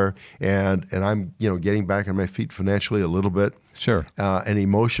together, and I'm getting back on my feet financially a little bit. Sure. And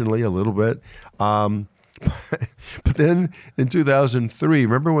emotionally a little bit. But then in 2003,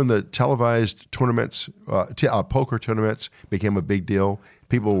 remember when the televised tournaments, poker tournaments became a big deal?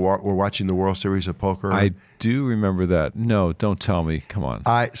 People were watching the World Series of Poker. I do remember that. No, don't tell me. Come on.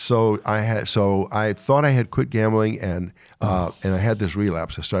 I thought I had quit gambling, and I had this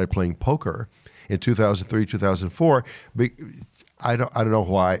relapse. I started playing poker in 2003, 2004. I don't know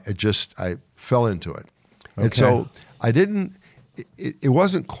why. I fell into it, and so I didn't. It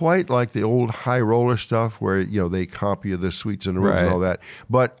wasn't quite like the old high roller stuff where they comp you the suites and the rooms and all that,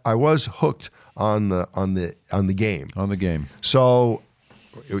 but I was hooked on the game. On the game. So,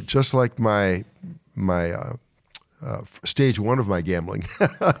 just like my stage one of my gambling,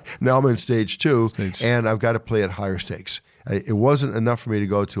 now I'm in stage two, and I've got to play at higher stakes. It wasn't enough for me to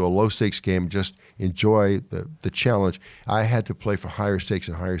go to a low stakes game, just enjoy the challenge. I had to play for higher stakes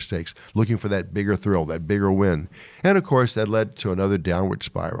and higher stakes, looking for that bigger thrill, that bigger win. And of course, that led to another downward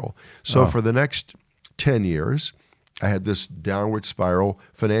spiral. So for the next 10 years, I had this downward spiral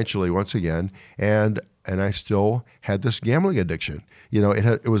financially once again, and I still had this gambling addiction.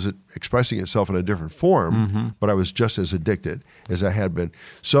 It was expressing itself in a different form, but I was just as addicted as I had been.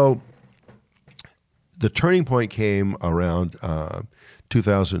 So the turning point came around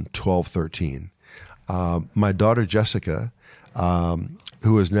 2012-13. My daughter Jessica,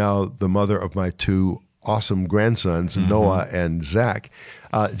 who is now the mother of my two awesome grandsons, Noah and Zach.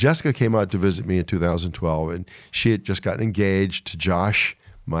 Jessica came out to visit me in 2012, and she had just gotten engaged to Josh,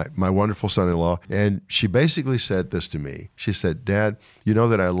 my wonderful son-in-law. And she basically said this to me. She said, "Dad, you know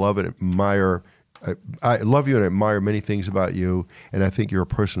that I love and admire. I love you and admire many things about you, and I think you're a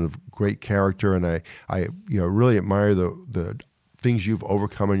person of great character, and I really admire the things you've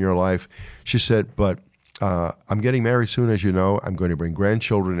overcome in your life." She said, "But I'm getting married soon, as you know. I'm going to bring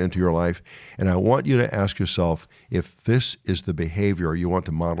grandchildren into your life, and I want you to ask yourself if this is the behavior you want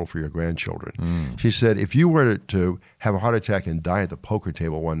to model for your grandchildren." She said, "If you were to have a heart attack and die at the poker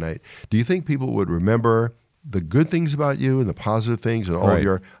table one night, do you think people would remember the good things about you and the positive things and all of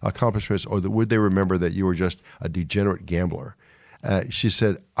your accomplishments, or would they remember that you were just a degenerate gambler?" She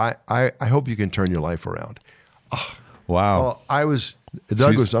said, I hope you can turn your life around." Wow. Well,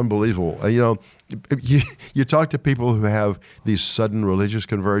 Doug was unbelievable. You talk to people who have these sudden religious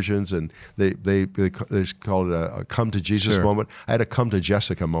conversions, and they call it a come to Jesus moment. I had a come to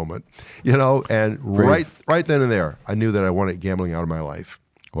Jessica moment, and right then and there, I knew that I wanted gambling out of my life.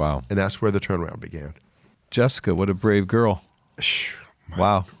 Wow. And that's where the turnaround began. Jessica, what a brave girl.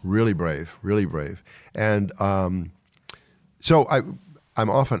 Wow. Really brave, really brave. And so I'm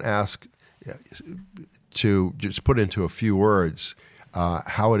often asked to just put into a few words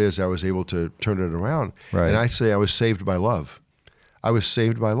how it is I was able to turn it around. Right. And I say I was saved by love. I was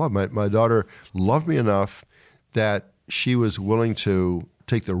saved by love. My daughter loved me enough that she was willing to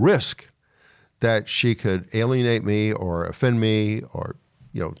take the risk that she could alienate me or offend me or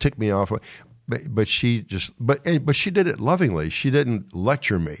tick me off. But she did it lovingly. She didn't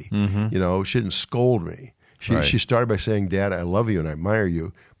lecture me. She didn't scold me. She started by saying, "Dad, I love you and I admire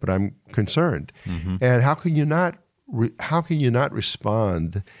you, but I'm concerned." And how can you not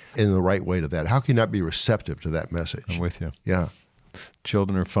respond in the right way to that? How can you not be receptive to that message? I'm with you. Yeah.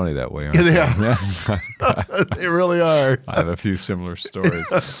 Children are funny that way, aren't they? Yeah. They really are. I have a few similar stories.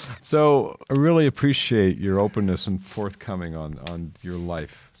 So I really appreciate your openness and forthcoming on your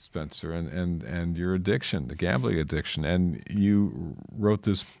life, Spencer, and your addiction, the gambling addiction. And you wrote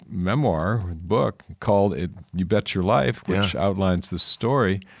this book called You Bet Your Life, which outlines the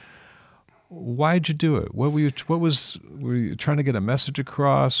story. Why'd you do it? Were you trying to get a message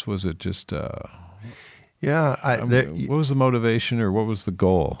across? Was it just what was the motivation, or what was the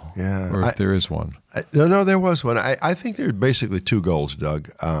goal? Yeah, or if there is one. No, there was one. I think there are basically two goals, Doug.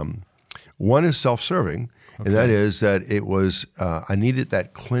 One is self-serving, and that is that it was I needed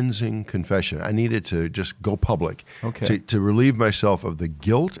that cleansing confession. I needed to just go public to relieve myself of the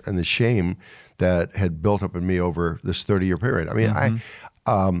guilt and the shame that had built up in me over this 30-year period. I mean,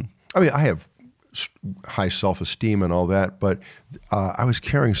 I have high self-esteem and all that, but I was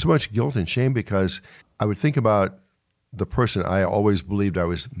carrying so much guilt and shame because I would think about the person I always believed I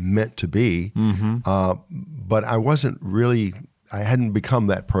was meant to be, but I wasn't really, I hadn't become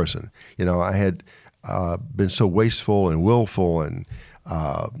that person. I had been so wasteful and willful and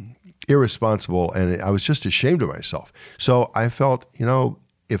irresponsible, and I was just ashamed of myself. So I felt,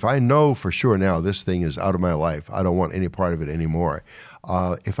 if I know for sure now this thing is out of my life, I don't want any part of it anymore.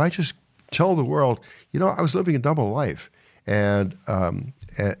 If I just tell the world, I was living a double life, and I'm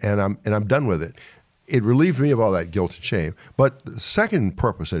done with it. It relieved me of all that guilt and shame. But the second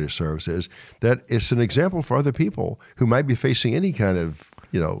purpose that it serves is that it's an example for other people who might be facing any kind of,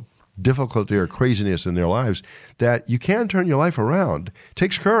 difficulty or craziness in their lives, that you can turn your life around. It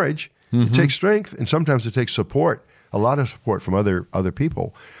takes courage, it takes strength, and sometimes it takes support, a lot of support from other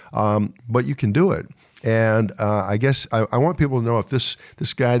people. But you can do it. And I guess I want people to know, if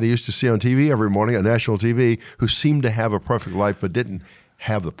this guy they used to see on TV every morning, on national TV, who seemed to have a perfect life but didn't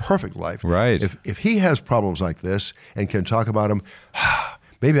have the perfect life. Right. If he has problems like this and can talk about them,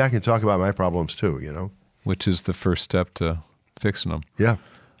 maybe I can talk about my problems too, Which is the first step to fixing them. Yeah.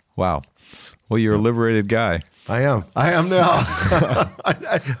 Wow. Well, you're a liberated guy. I am now.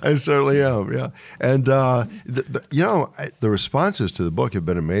 I certainly am. Yeah. And the responses to the book have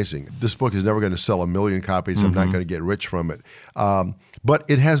been amazing. This book is never going to sell 1 million copies. I'm not going to get rich from it. But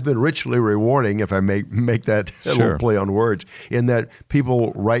it has been richly rewarding, if I may make that little play on words, in that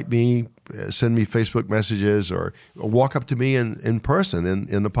people write me, send me Facebook messages, or walk up to me in person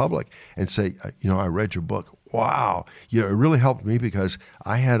in the public and say, I read your book. Wow, it really helped me because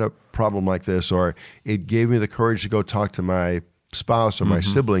I had a problem like this, or it gave me the courage to go talk to my spouse or my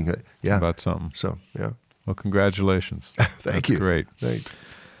sibling. Yeah, about something. So, yeah. Well, congratulations. Thank you. Great. Thanks.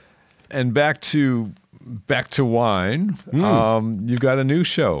 And back to back to wine. You've got a new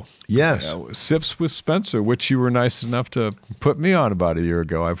show. Yes. Sips with Spencer, which you were nice enough to put me on about a year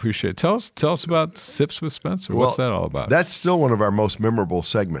ago. I appreciate it. Tell us about Sips with Spencer. What's that all about? That's still one of our most memorable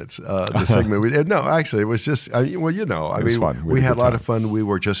segments. The segment we did. No, actually, it was just, it was fun. We had a lot of fun. We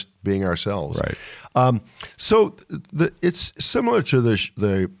were just being ourselves. Right. So it's similar to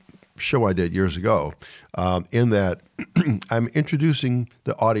the show I did years ago, in that I'm introducing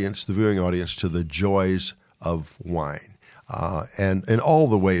the viewing audience, to the joys of wine, and in all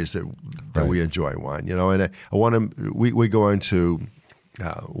the ways that we enjoy wine. And I want to. We go into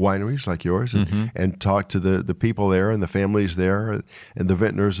wineries like yours and talk to the people there and the families there and the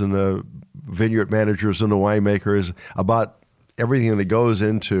vintners and the vineyard managers and the winemakers about everything that goes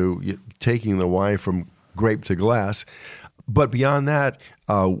into taking the wine from grape to glass. But beyond that,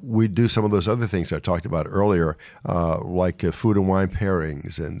 we do some of those other things I talked about earlier, like food and wine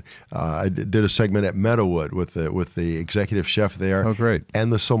pairings. And I did a segment at Meadowood with the executive chef there. Oh, great.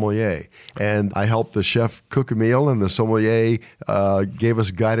 And the sommelier. And I helped the chef cook a meal, and the sommelier gave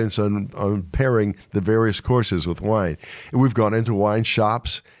us guidance on pairing the various courses with wine. And we've gone into wine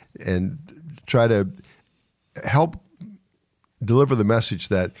shops and try to help deliver the message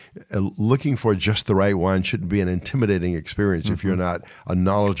that looking for just the right wine shouldn't be an intimidating experience if you're not a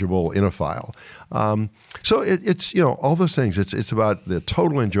knowledgeable enophile. So it's all those things. It's about the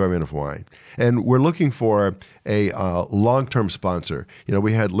total enjoyment of wine, and we're looking for a long-term sponsor.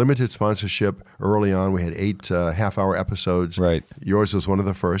 We had limited sponsorship early on. We had 8 half-hour episodes. Right. Yours was one of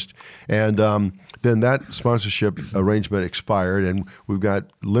the first, and then that sponsorship arrangement expired, and we've got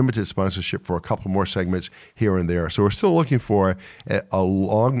limited sponsorship for a couple more segments here and there. So we're still looking for a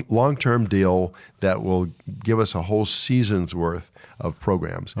long-term deal that will give us a whole season's worth of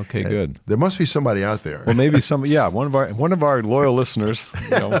programs. Okay, good. There must be somebody out there. Well, maybe one of our loyal listeners.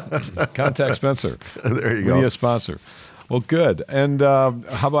 Contact Spencer. There you We go. need a sponsor. Well, good. And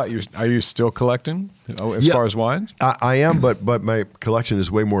how about you? Are you still collecting as far as wines? I am, but my collection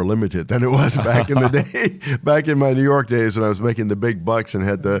is way more limited than it was back in the day. Back in my New York days when I was making the big bucks and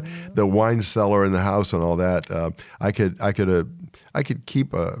had the wine cellar in the house and all that, I could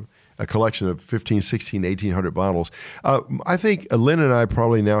keep a collection of 15, 16, 1,800 bottles. I think Lynn and I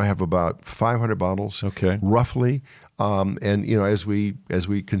probably now have about 500 bottles, roughly. And as we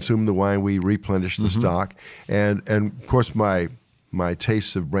consume the wine, we replenish the stock, and of course my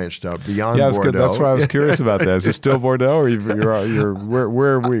tastes have branched out beyond Bordeaux. Bordeaux. Good. That's why I was curious about that. Is it still Bordeaux, or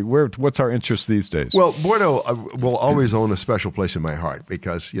where? What's our interest these days? Well, Bordeaux will always own a special place in my heart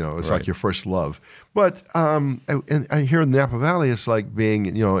because it's like your first love. But and here in the Napa Valley, it's like being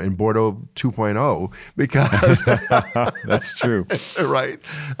in Bordeaux 2.0 because that's true, right?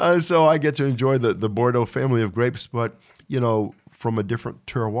 So I get to enjoy the Bordeaux family of grapes, but from a different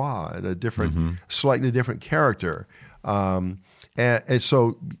terroir and a different, slightly different character. And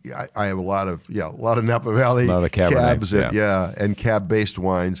so I have a lot of Napa Valley cabs and cab-based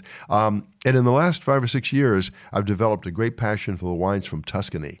wines. And in the last 5 or 6 years, I've developed a great passion for the wines from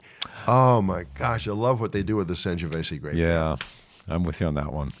Tuscany. Oh my gosh, I love what they do with the Sangiovese grape. Yeah, I'm with you on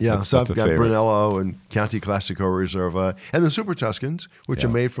that one. Yeah, that's I've got favorite. Brunello and Chianti Classico Reserva, and the Super Tuscans, which are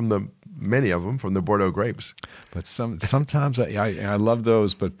made from many of them from the Bordeaux grapes. But sometimes I love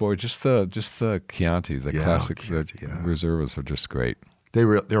those, but boy, just the Chianti, the classic Reservas are just great. They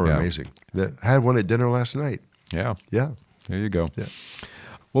were amazing. I had one at dinner last night. Yeah. Yeah. There you go. Yeah.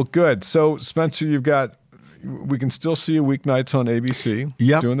 Well, good. So, Spencer, we can still see you weeknights on ABC.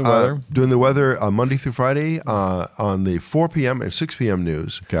 Yep. Doing the weather. Doing the weather Monday through Friday on the 4 p.m. and 6 p.m.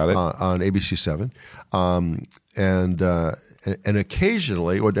 news. Got it. On ABC 7. And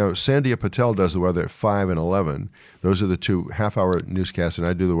occasionally, now Sandia Patel does the weather at 5 and 11. Those are the 2 half-hour newscasts, and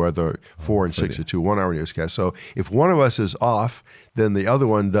I do the weather 4 and 6 at 2 1-hour newscasts. So if one of us is off, then the other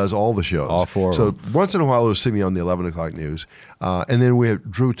one does all the shows. All 4 of So them. once in a while, you'll see me on the 11 o'clock news. And then we have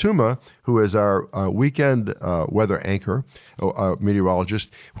Drew Tuma, who is our weekend weather anchor, meteorologist.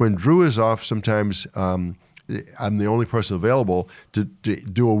 When Drew is off, sometimes I'm the only person available to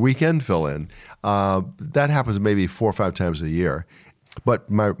do a weekend fill-in. That happens maybe 4 or 5 times a year. But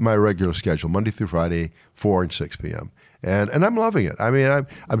my regular schedule, Monday through Friday, 4 and 6 p.m. And I'm loving it. I mean,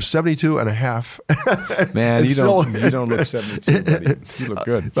 I'm 72 and a half. Man, you don't look 72, buddy. You look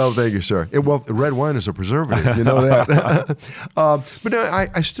good. Oh, thank you, sir. Well, red wine is a preservative. You know that. But no,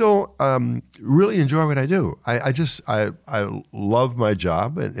 I still really enjoy what I do. I love my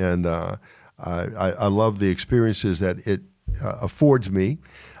job, and I love the experiences that it affords me.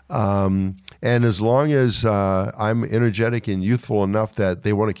 And as long as I'm energetic and youthful enough that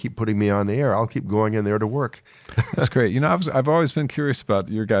they want to keep putting me on the air, I'll keep going in there to work. That's great. I've always been curious about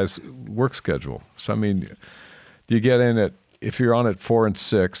your guys' work schedule. So, I mean, do you get in if you're on at 4 and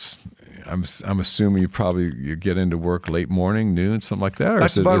 6, I'm assuming you get into work late morning, noon, something like that? Or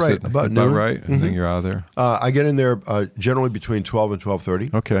That's about right. About noon. Right? And then you're out of there? I get in there generally between 12 and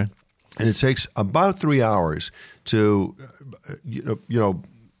 12:30. Okay. And it takes about 3 hours to,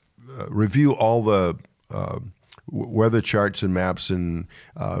 review all the weather charts and maps and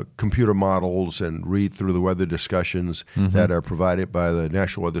computer models and read through the weather discussions that are provided by the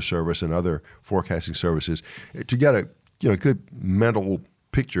National Weather Service and other forecasting services to get a good mental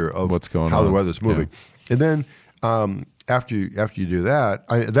picture of what's going how on, the weather's moving. Yeah. And then after you do that,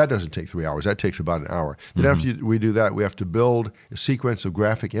 that doesn't take 3 hours. That takes about an hour. Then after we do that, we have to build a sequence of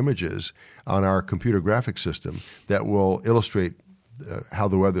graphic images on our computer graphics system that will illustrate how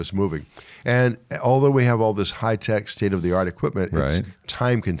the weather is moving. And although we have all this high-tech, state-of-the-art equipment, it's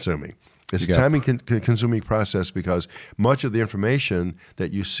time-consuming. It's a time-consuming process because much of the information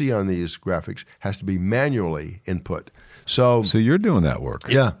that you see on these graphics has to be manually input. So you're doing that work?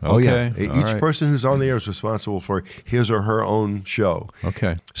 Yeah. Okay. Oh, yeah. Each right. person who's on the air is responsible for his or her own show.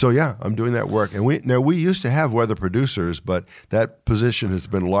 Okay. So, yeah, I'm doing that work. And we used to have weather producers, but that position has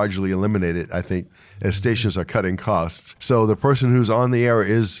been largely eliminated, I think, as stations are cutting costs. So the person who's on the air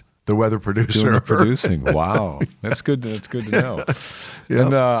is the weather producer. Doing the producing. Wow. That's good to know. Yep.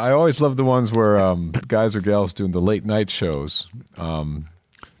 And I always love the ones where guys or gals doing the late night shows.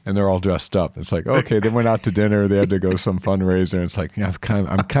 And they're all dressed up. It's like, okay, they went out to dinner. They had to go to some fundraiser. And it's like, I'm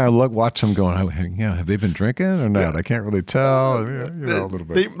kind of watching them going, have they been drinking or not? I can't really tell. A little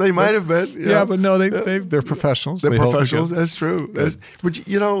bit. They might have been. Yeah, but no, they're professionals. They're professionals. That's true. But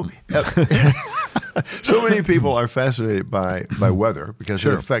so many people are fascinated by weather because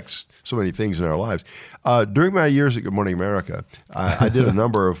it affects so many things in our lives. During my years at Good Morning America, I did a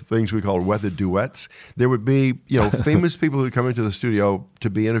number of things we called weather duets. There would be, famous people who would come into the studio to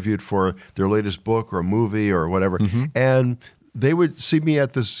be interviewed for their latest book or a movie or whatever, and they would see me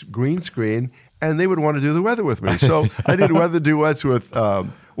at this green screen, and they would want to do the weather with me. So I did weather duets with,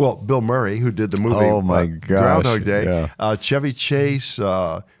 Bill Murray, who did the movie Oh my gosh. Groundhog Day, Yeah. Chevy Chase,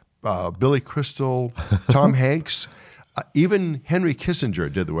 Billy Crystal, Tom Hanks, even Henry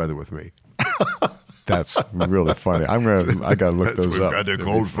Kissinger did the weather with me. That's really funny. I gotta look those We've up. got a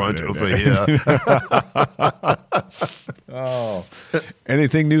cold front over here. Oh,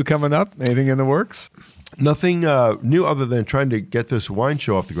 anything new coming up? Anything in the works? Nothing new other than trying to get this wine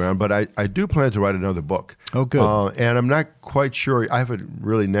show off the ground, but I do plan to write another book. Oh, good. And I'm not quite sure. I haven't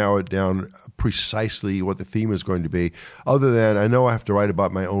really narrowed down precisely what the theme is going to be, other than I know I have to write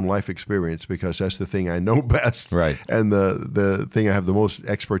about my own life experience because that's the thing I know best. Right. And the thing I have the most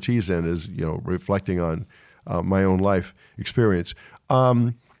expertise in is, reflecting on my own life experience.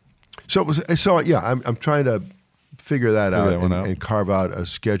 I'm trying to figure that out and carve out a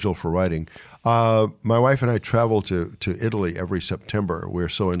schedule for writing. My wife and I travel to Italy every September. We're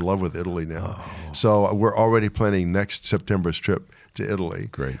so in love with Italy now. Oh. So we're already planning next September's trip to Italy.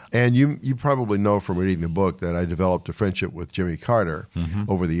 Great. And you probably know from reading the book that I developed a friendship with Jimmy Carter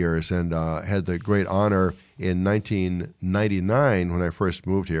over the years and had the great honor in 1999 when I first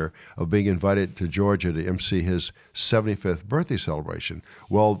moved here of being invited to Georgia to MC his 75th birthday celebration.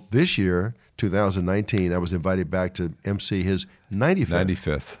 Well, this year, 2019, I was invited back to MC his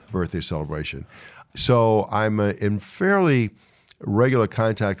 95th birthday celebration. So I'm in fairly regular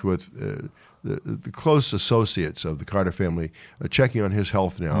contact with the close associates of the Carter family, checking on his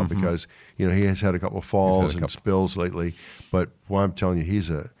health now because he has had a couple of falls and spills lately. But I'm telling you,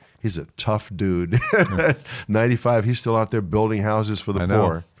 he's a tough dude. 95, he's still out there building houses for the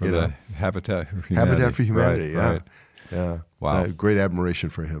poor. For the Habitat for Humanity. Habitat for Humanity, right. Yeah. Wow. Great admiration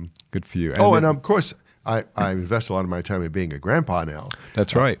for him. Good for you. And of course, I invest a lot of my time in being a grandpa now.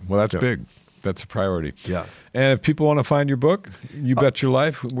 That's right. Well, that's big. That's a priority. Yeah. And if people want to find your book, You Bet Your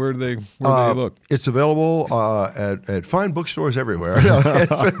Life, where do they look? It's available at fine bookstores everywhere.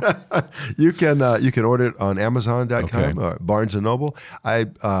 You can order it on Amazon.com, Barnes & Noble.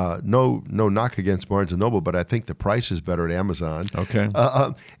 No knock against Barnes & Noble, but I think the price is better at Amazon. Okay.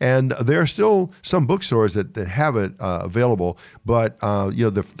 And there are still some bookstores that have it available, but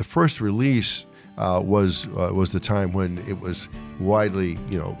the first release was the time when it was widely,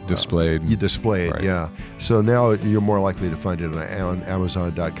 displayed. Right. Yeah. So now you're more likely to find it on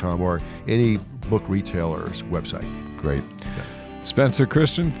Amazon.com or any book retailer's website. Great. Yeah. Spencer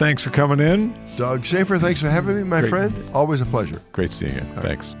Christian, thanks for coming in. Doug Schaefer, thanks for having me, my friend. Always a pleasure. Great seeing you.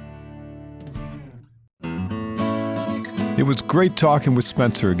 Thanks. It was great talking with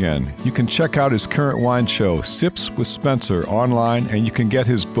Spencer again. You can check out his current wine show, Sips with Spencer, online, and you can get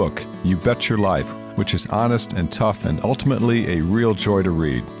his book, You Bet Your Life, which is honest and tough and ultimately a real joy to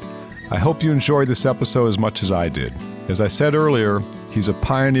read. I hope you enjoyed this episode as much as I did. As I said earlier, he's a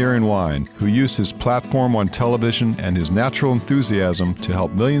pioneer in wine who used his platform on television and his natural enthusiasm to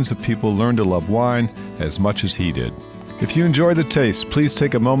help millions of people learn to love wine as much as he did. If you enjoy The Taste, please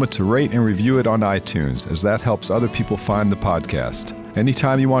take a moment to rate and review it on iTunes, as that helps other people find the podcast.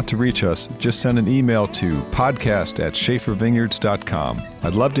 Anytime you want to reach us, just send an email to podcast@schaefervineyards.com.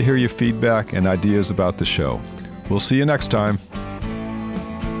 I'd love to hear your feedback and ideas about the show. We'll see you next time.